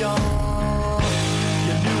to your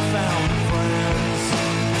newfound friends.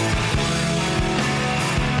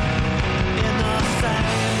 In the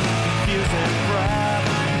same confusing breath,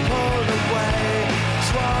 pulled away,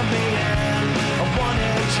 draw me in. I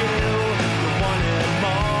wanted you wanted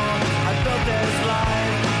more. I built this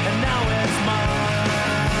life, and now it's mine.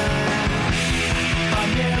 My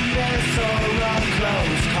name is or a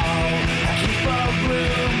close call. I keep a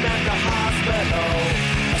room at the hospital.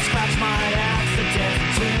 I scratch my accident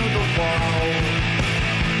to the wall.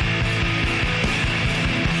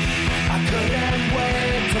 I couldn't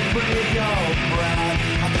wait to breathe your breath.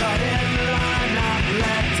 I cut in line, I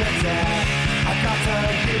bled to death. I got to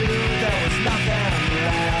you, there was nothing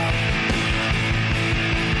left.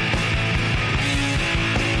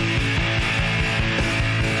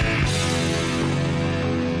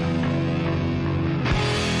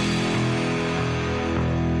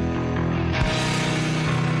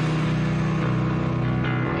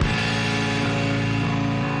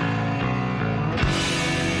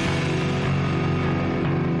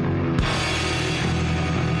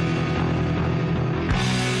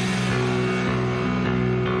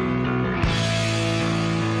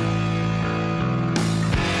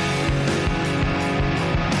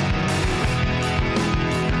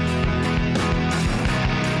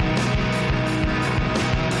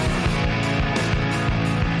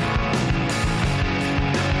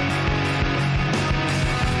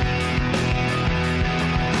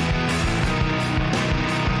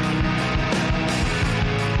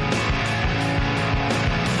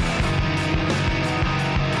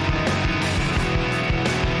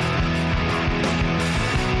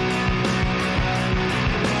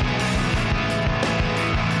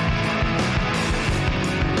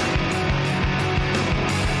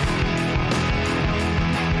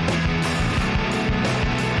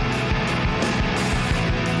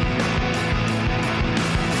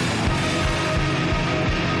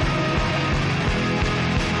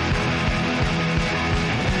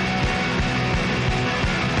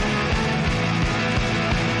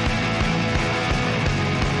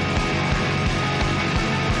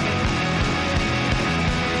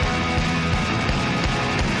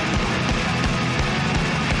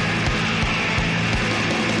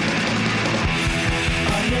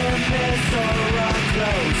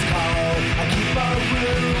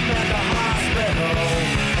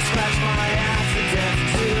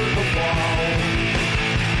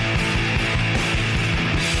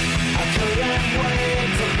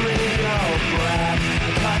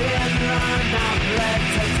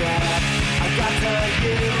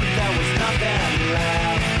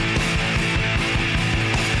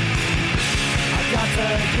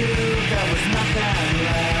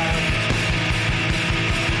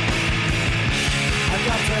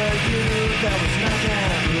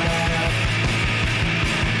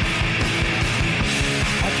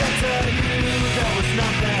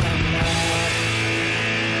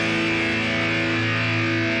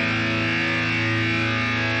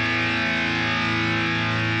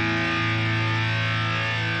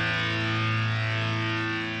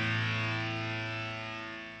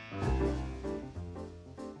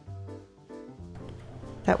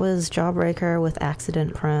 That was Jawbreaker with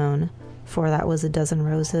Accident Prone. Before that was A Dozen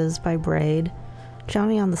Roses by Braid.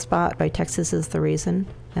 Johnny on the Spot by Texas Is the Reason.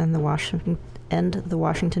 And the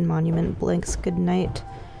Washington Monument Blinks Goodnight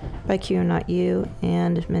by Q Not You.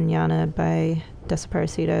 And Manana by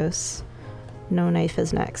Desaparecidos. No Knife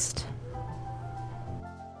is next.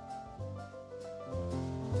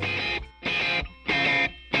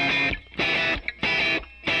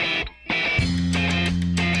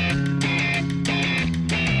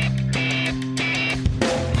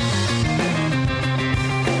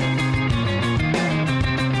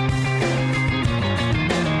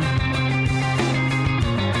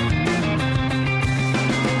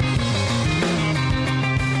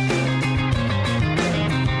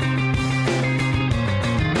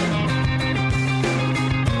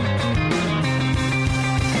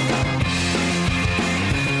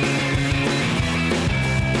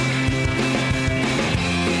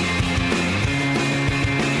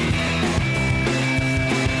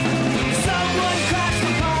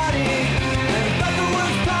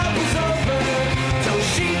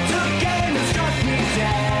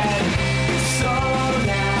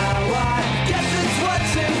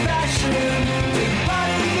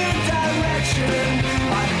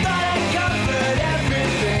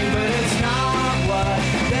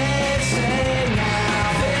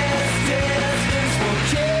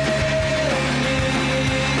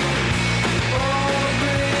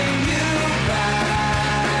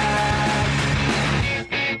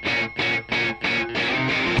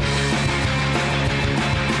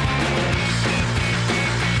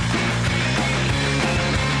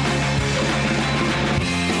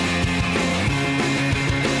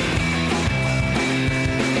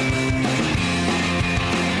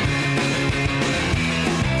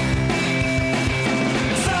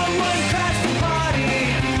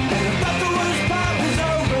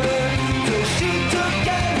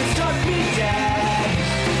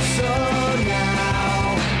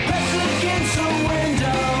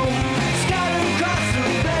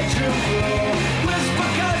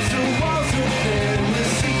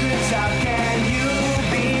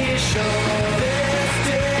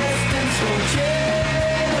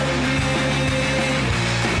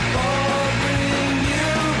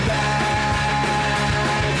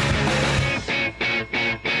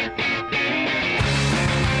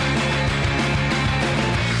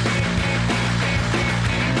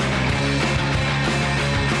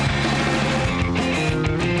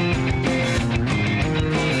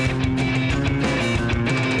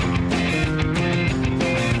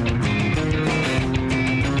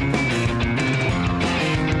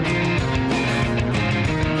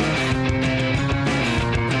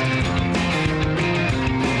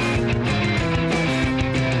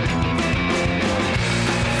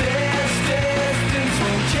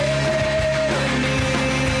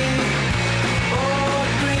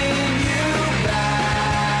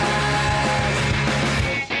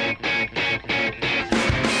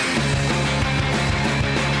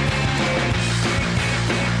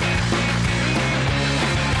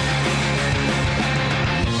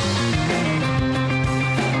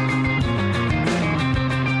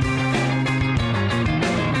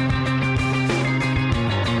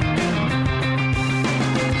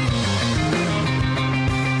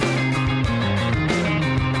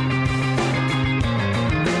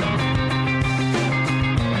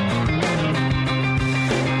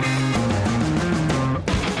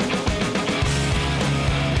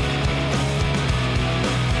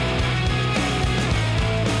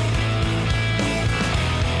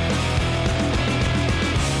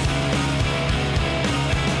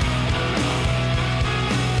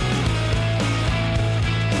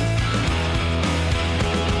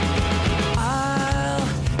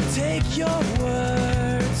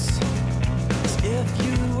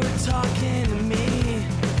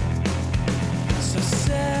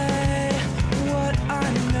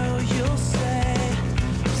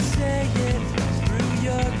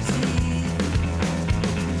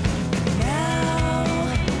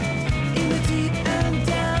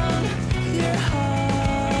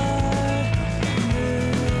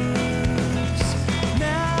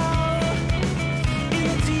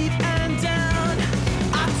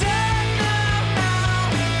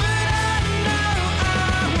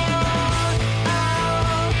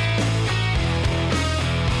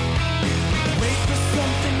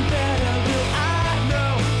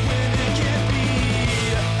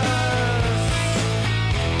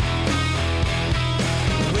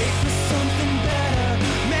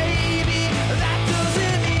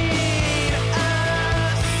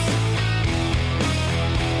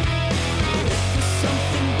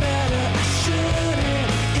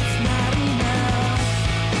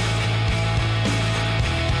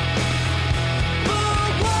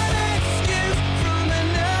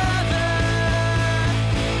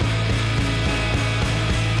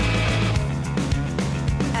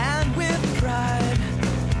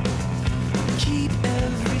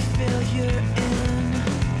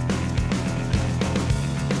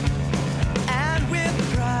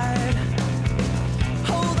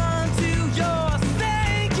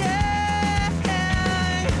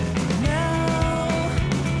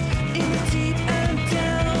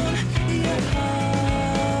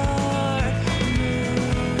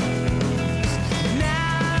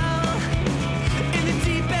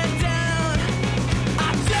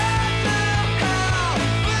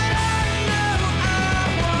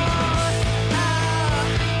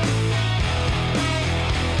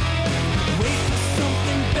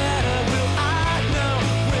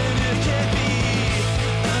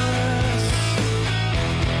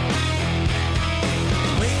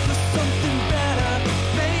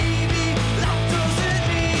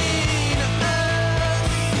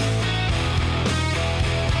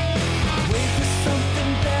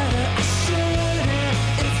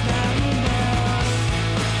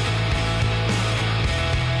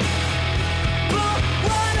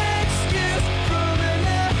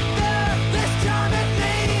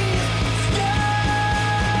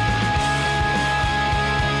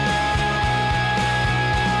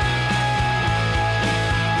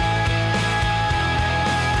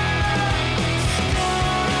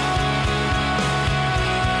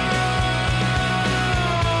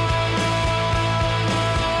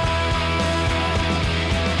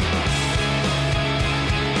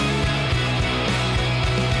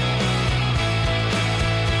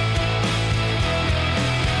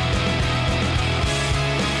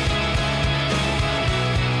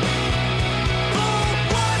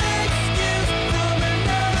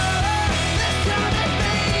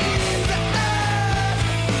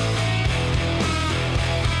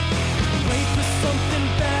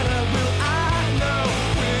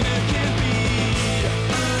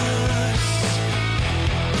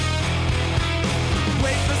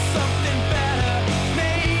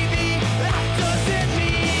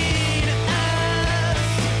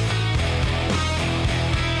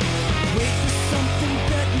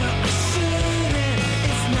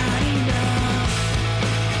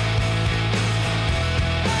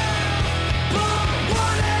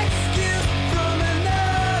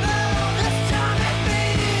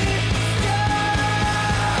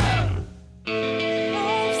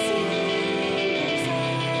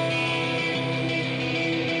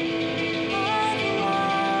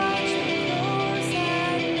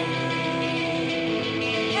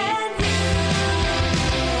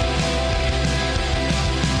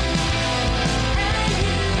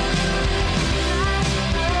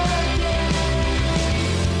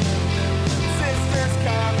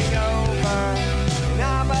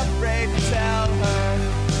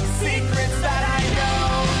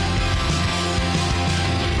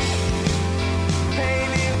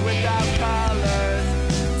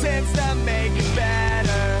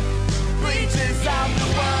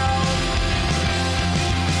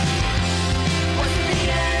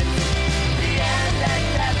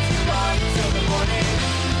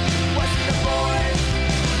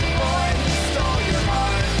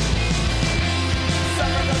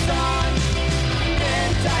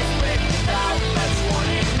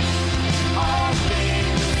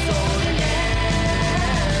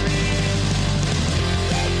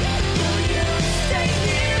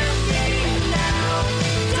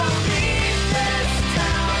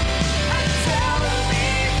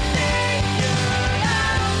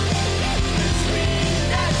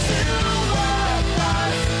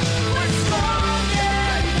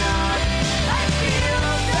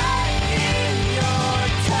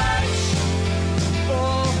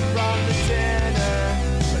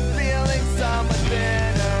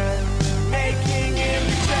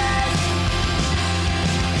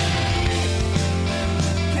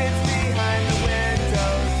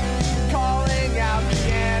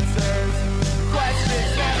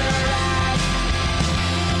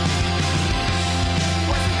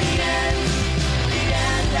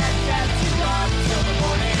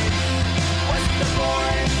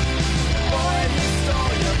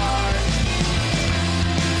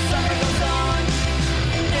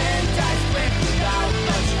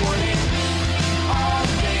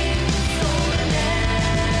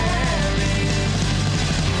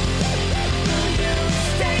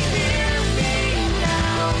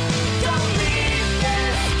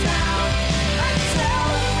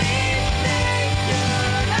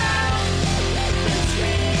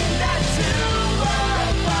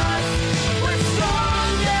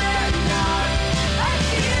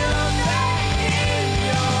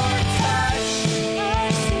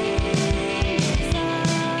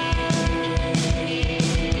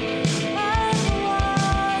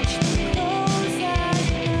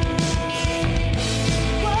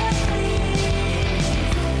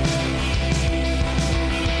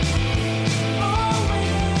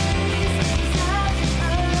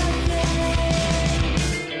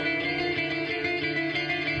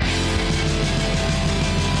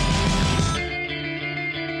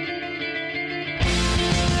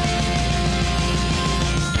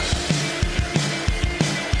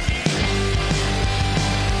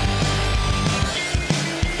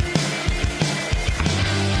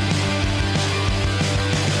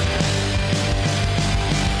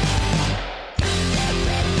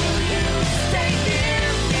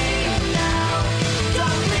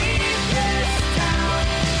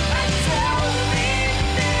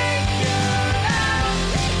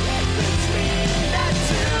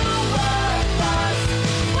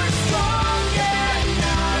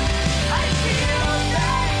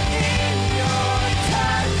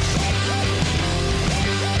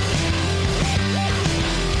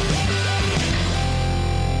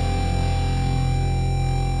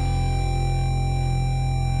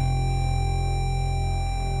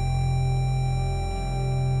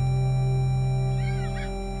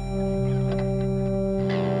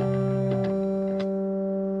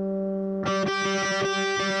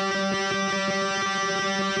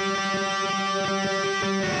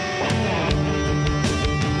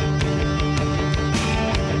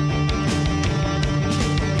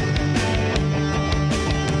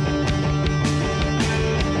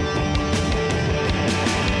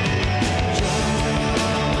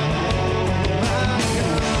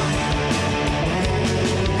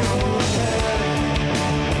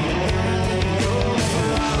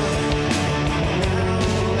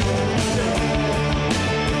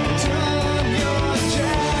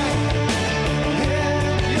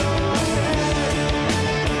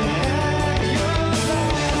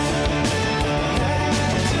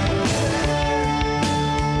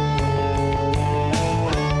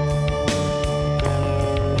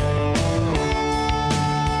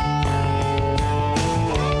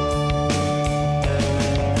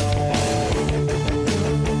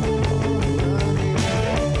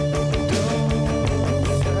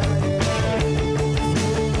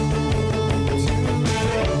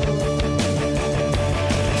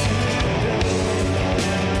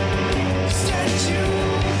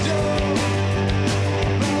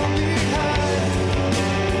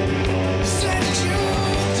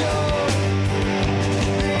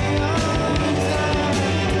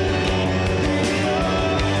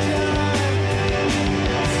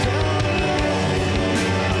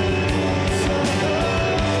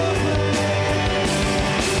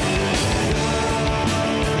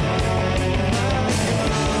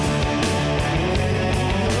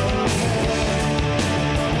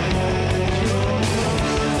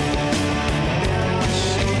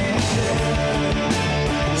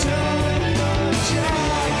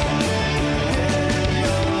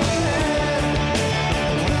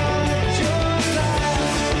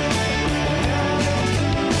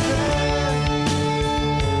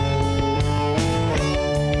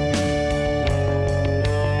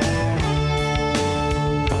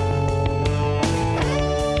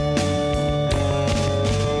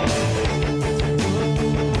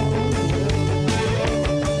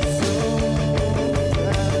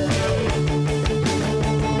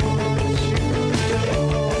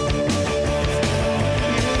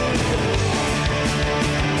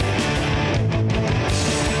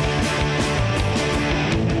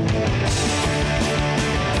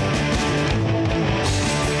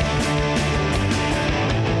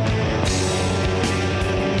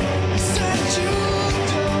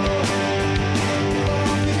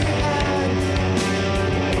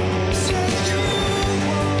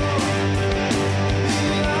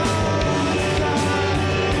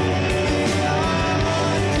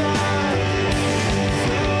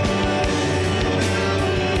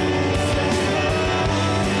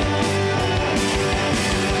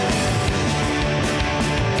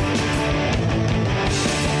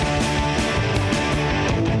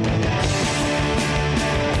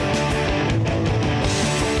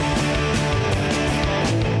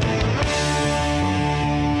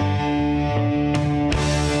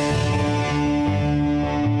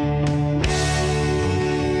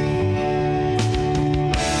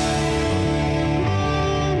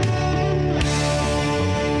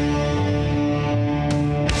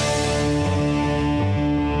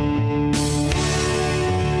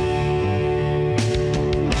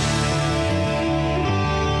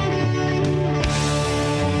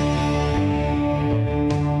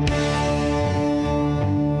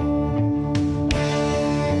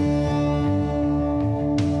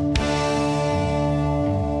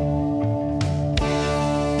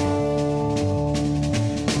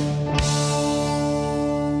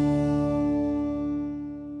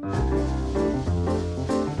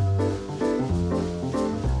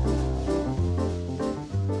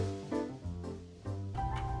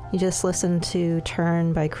 You just listened to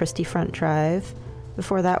Turn by Christie Front Drive.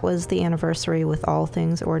 Before that was The Anniversary with All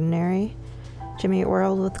Things Ordinary, Jimmy Eat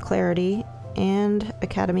World with Clarity, and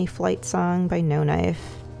Academy Flight Song by No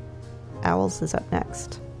Knife. Owls is up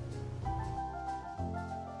next.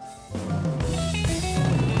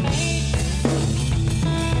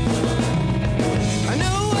 I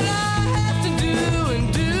know what I have to do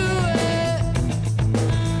and do it.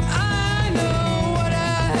 I know what I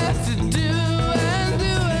have to do and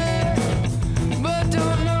do it. But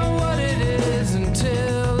don't know what it is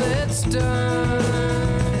until it's done.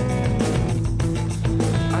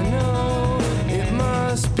 I know it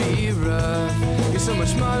must be rough. You're so much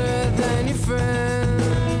smarter than your friend.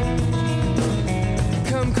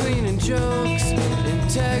 Come clean and jokes,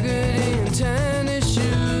 integrity and tennis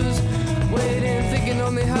shoes. Waiting, thinking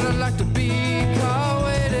only how to like to be caught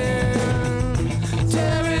waiting.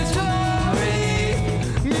 Territory,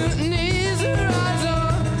 mutinies arise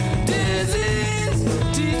on disease,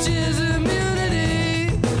 teaches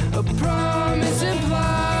immunity. A promise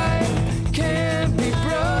implied can't be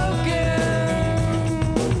broken.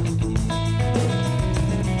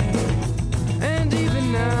 And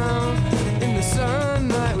even now, in the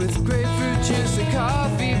sunlight with grapefruit juice and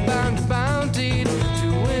coffee bound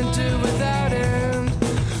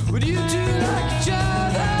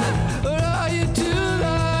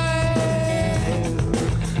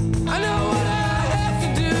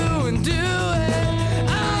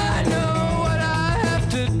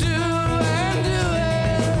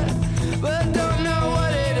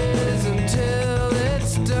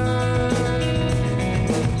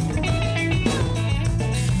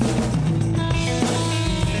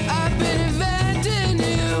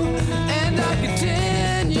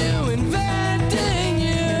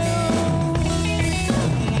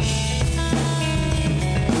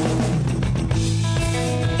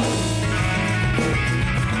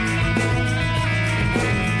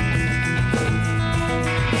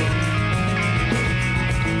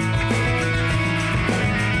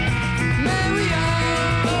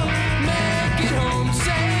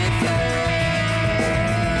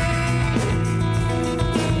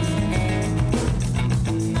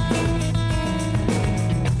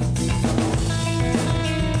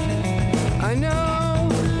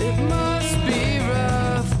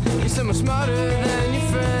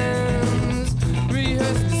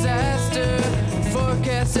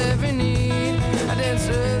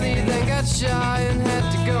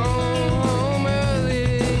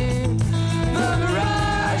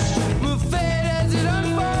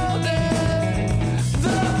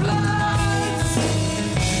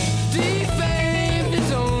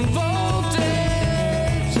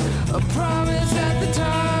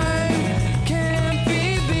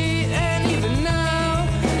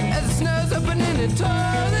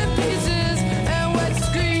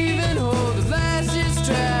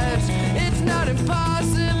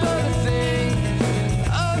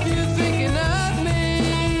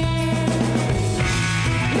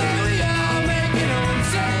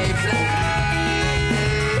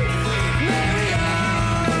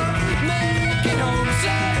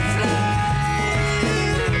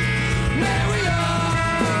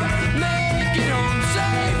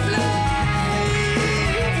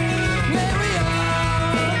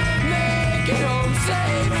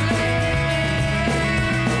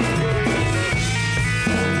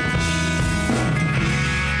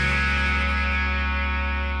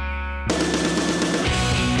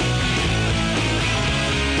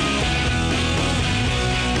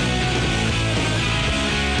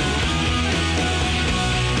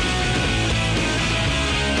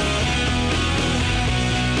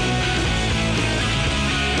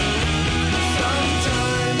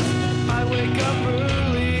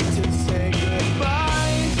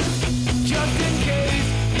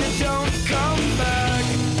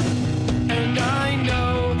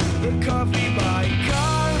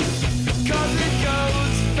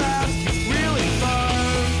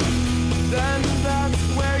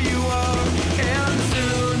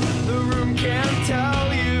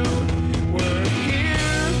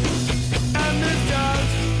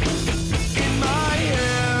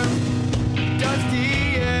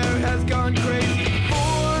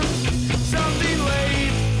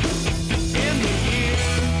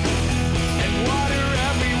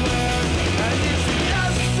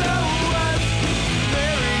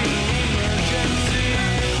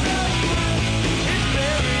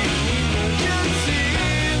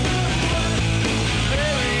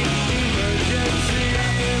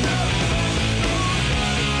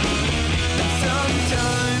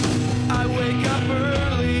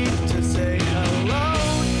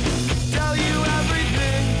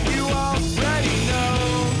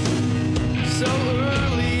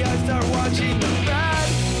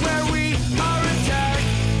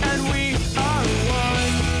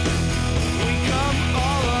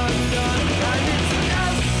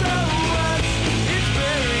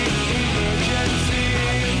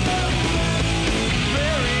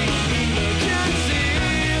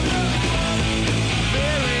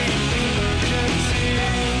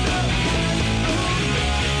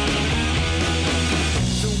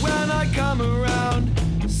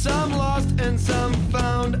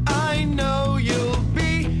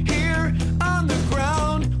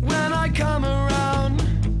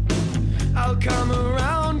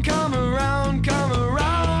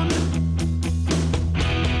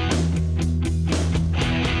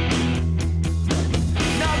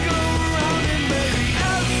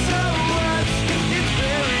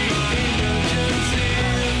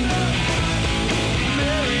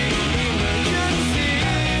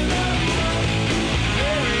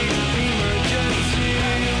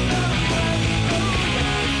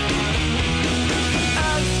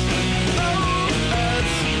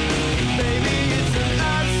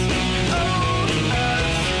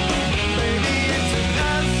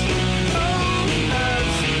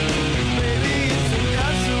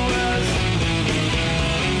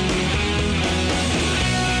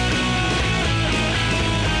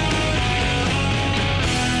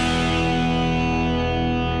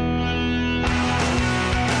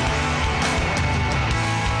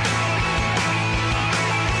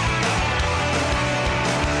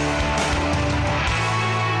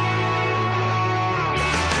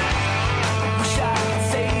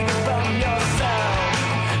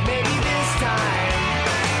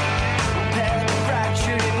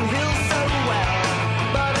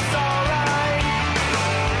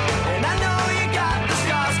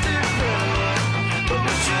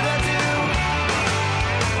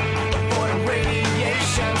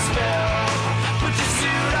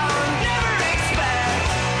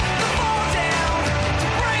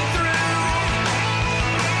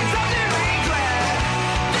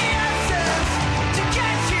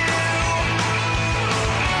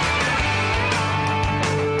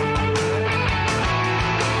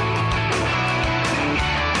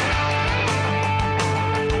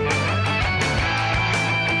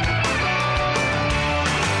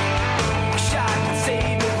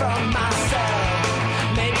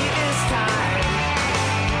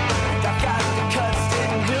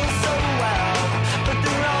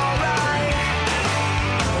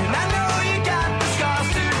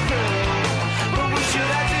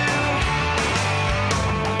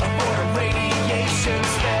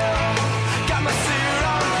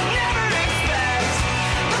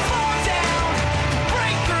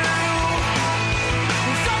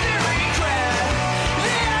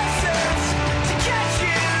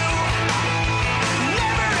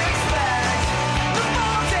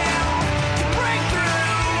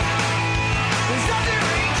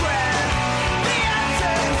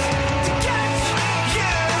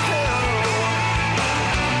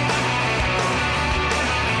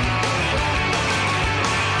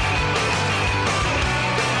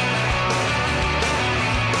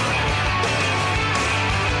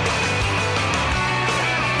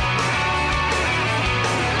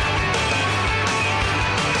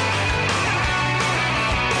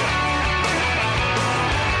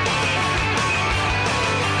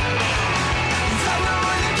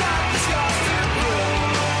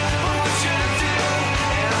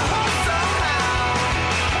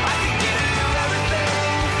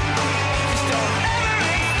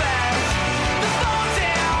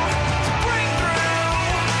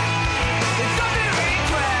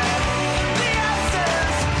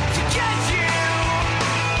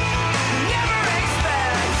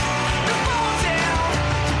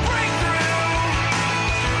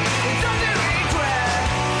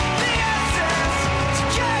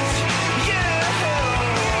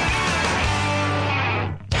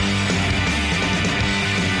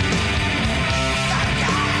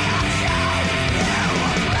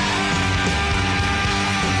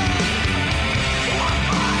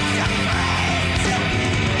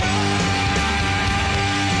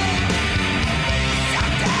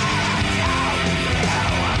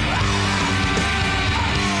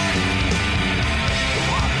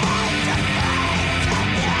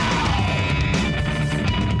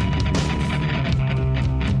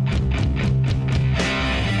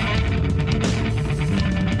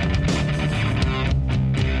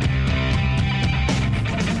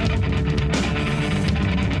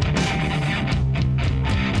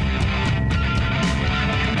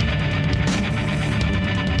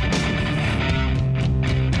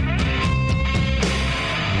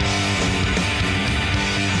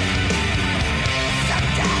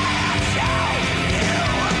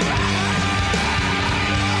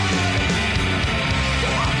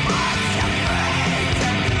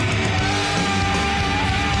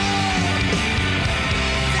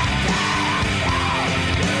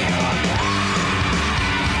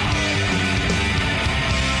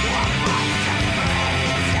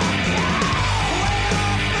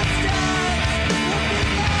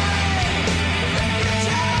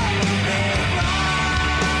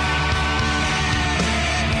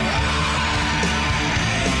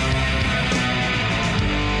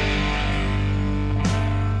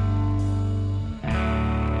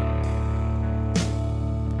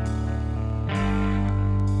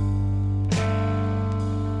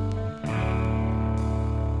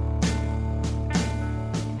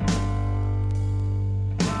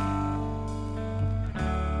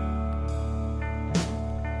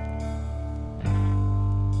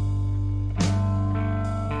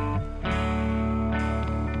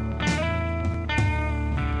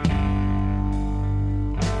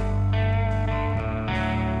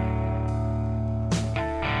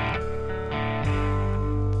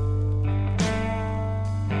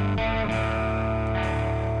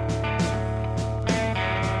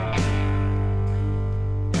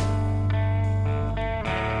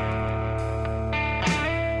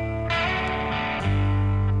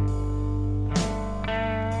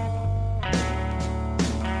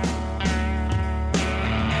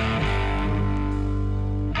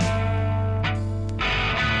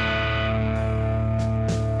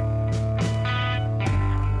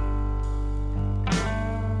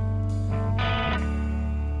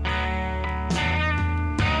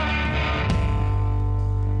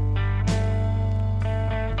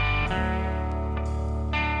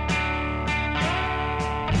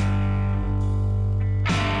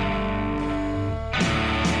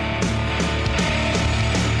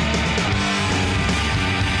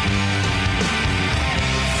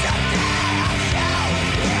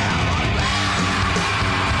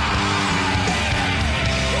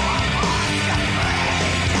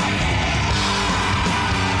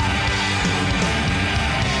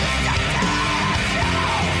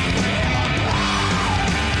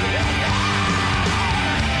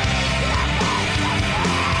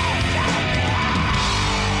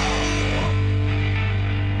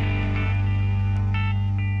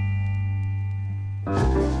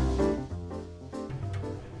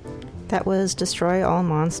That was Destroy All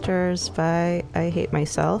Monsters by I Hate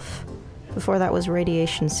Myself. Before that was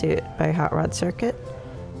Radiation Suit by Hot Rod Circuit,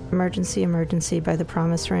 Emergency Emergency by The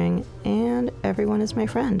Promise Ring, and Everyone Is My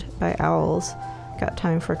Friend by Owls. Got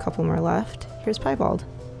time for a couple more left. Here's Piebald.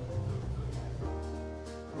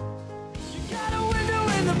 You got a window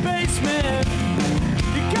in the basement.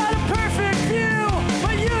 You got a perfect view,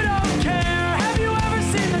 but you don't care. Have you ever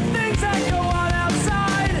seen the things that go on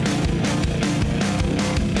outside?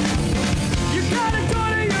 You gotta go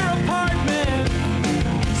to your apartment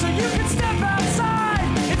so you can step outside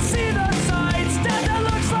and see the sights. That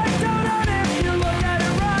looks like donut if you look at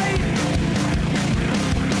it right.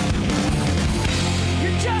 You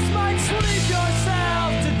just might sleep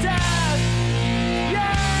yourself to death.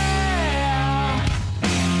 Yeah,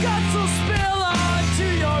 guts will spill onto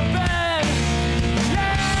your bed.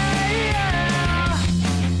 Yeah,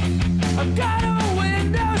 I've got a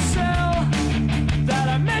windowsill that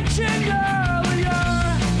I mentioned earlier,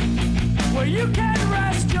 where you can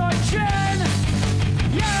rest your chin.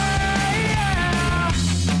 Yeah,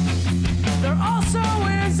 there also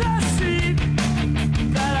is a seat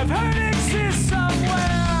that I've heard exists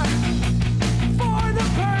somewhere for the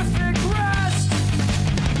perfect rest.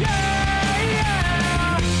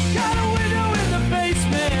 Yeah, got a window in the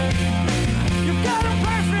basement. You've got a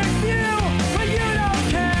perfect view, but you don't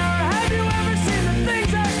care. Have you ever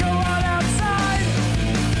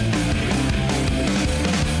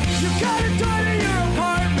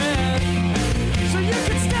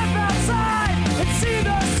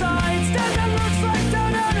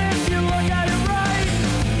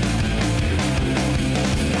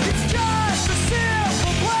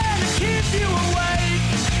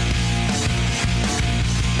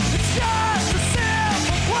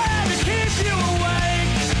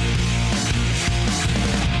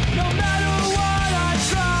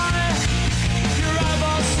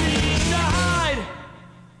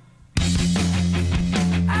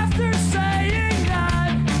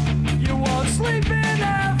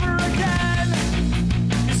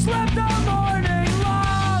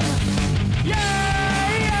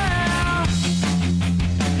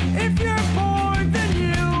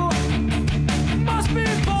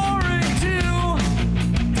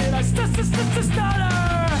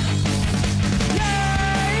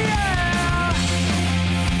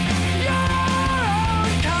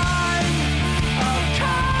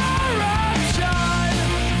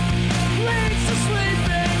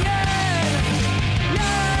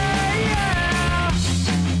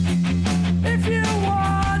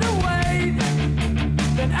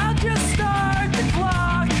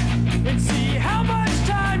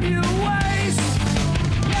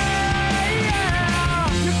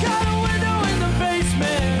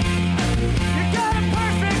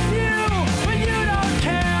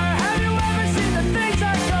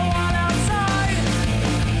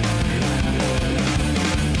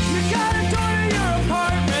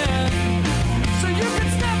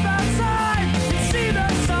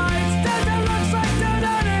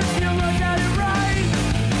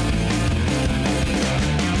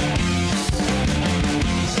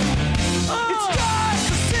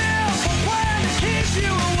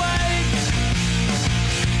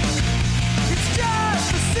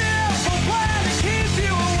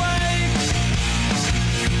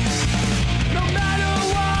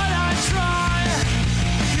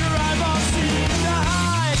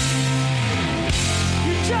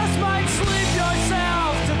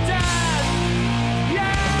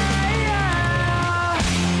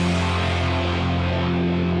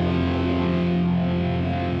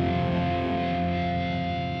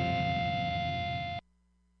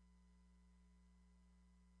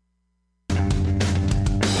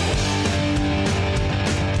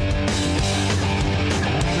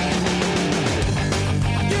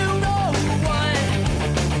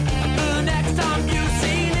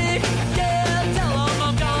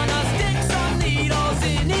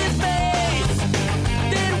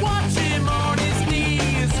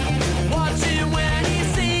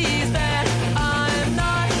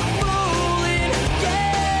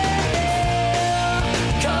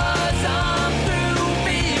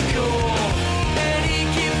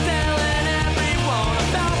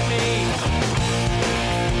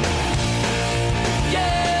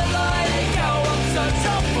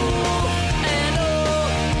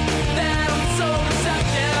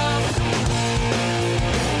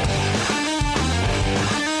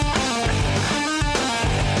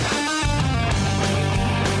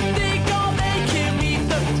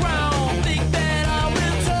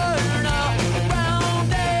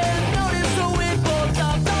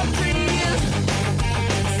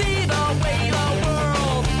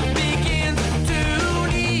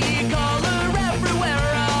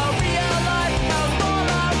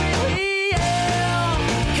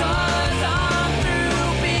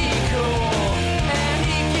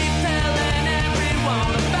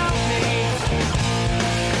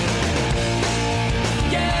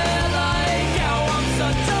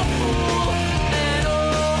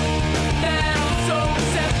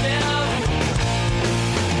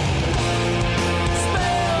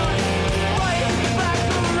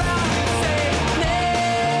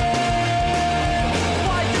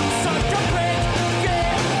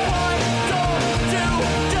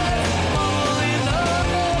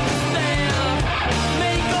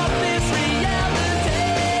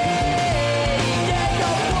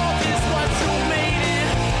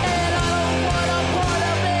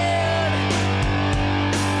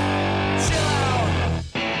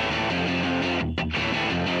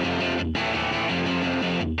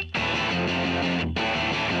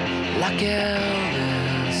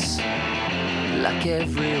Elvis, like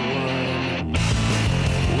everyone.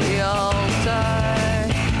 We all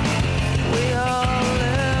die, we all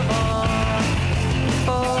live on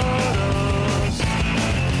photos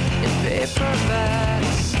in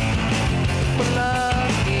paperbacks. We're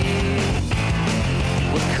lucky,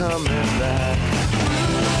 we're coming back.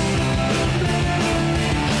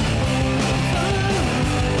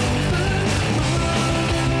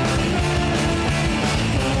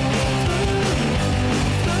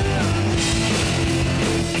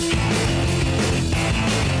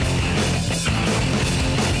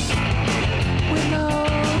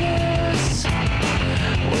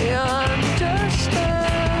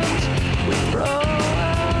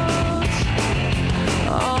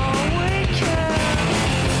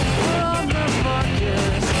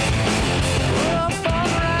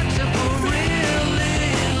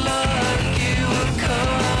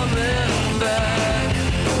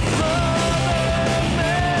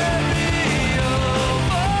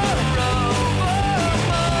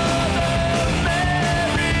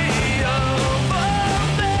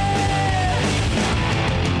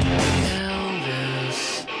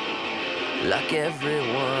 Like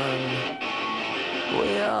everyone,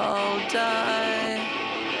 we all die,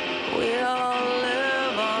 we all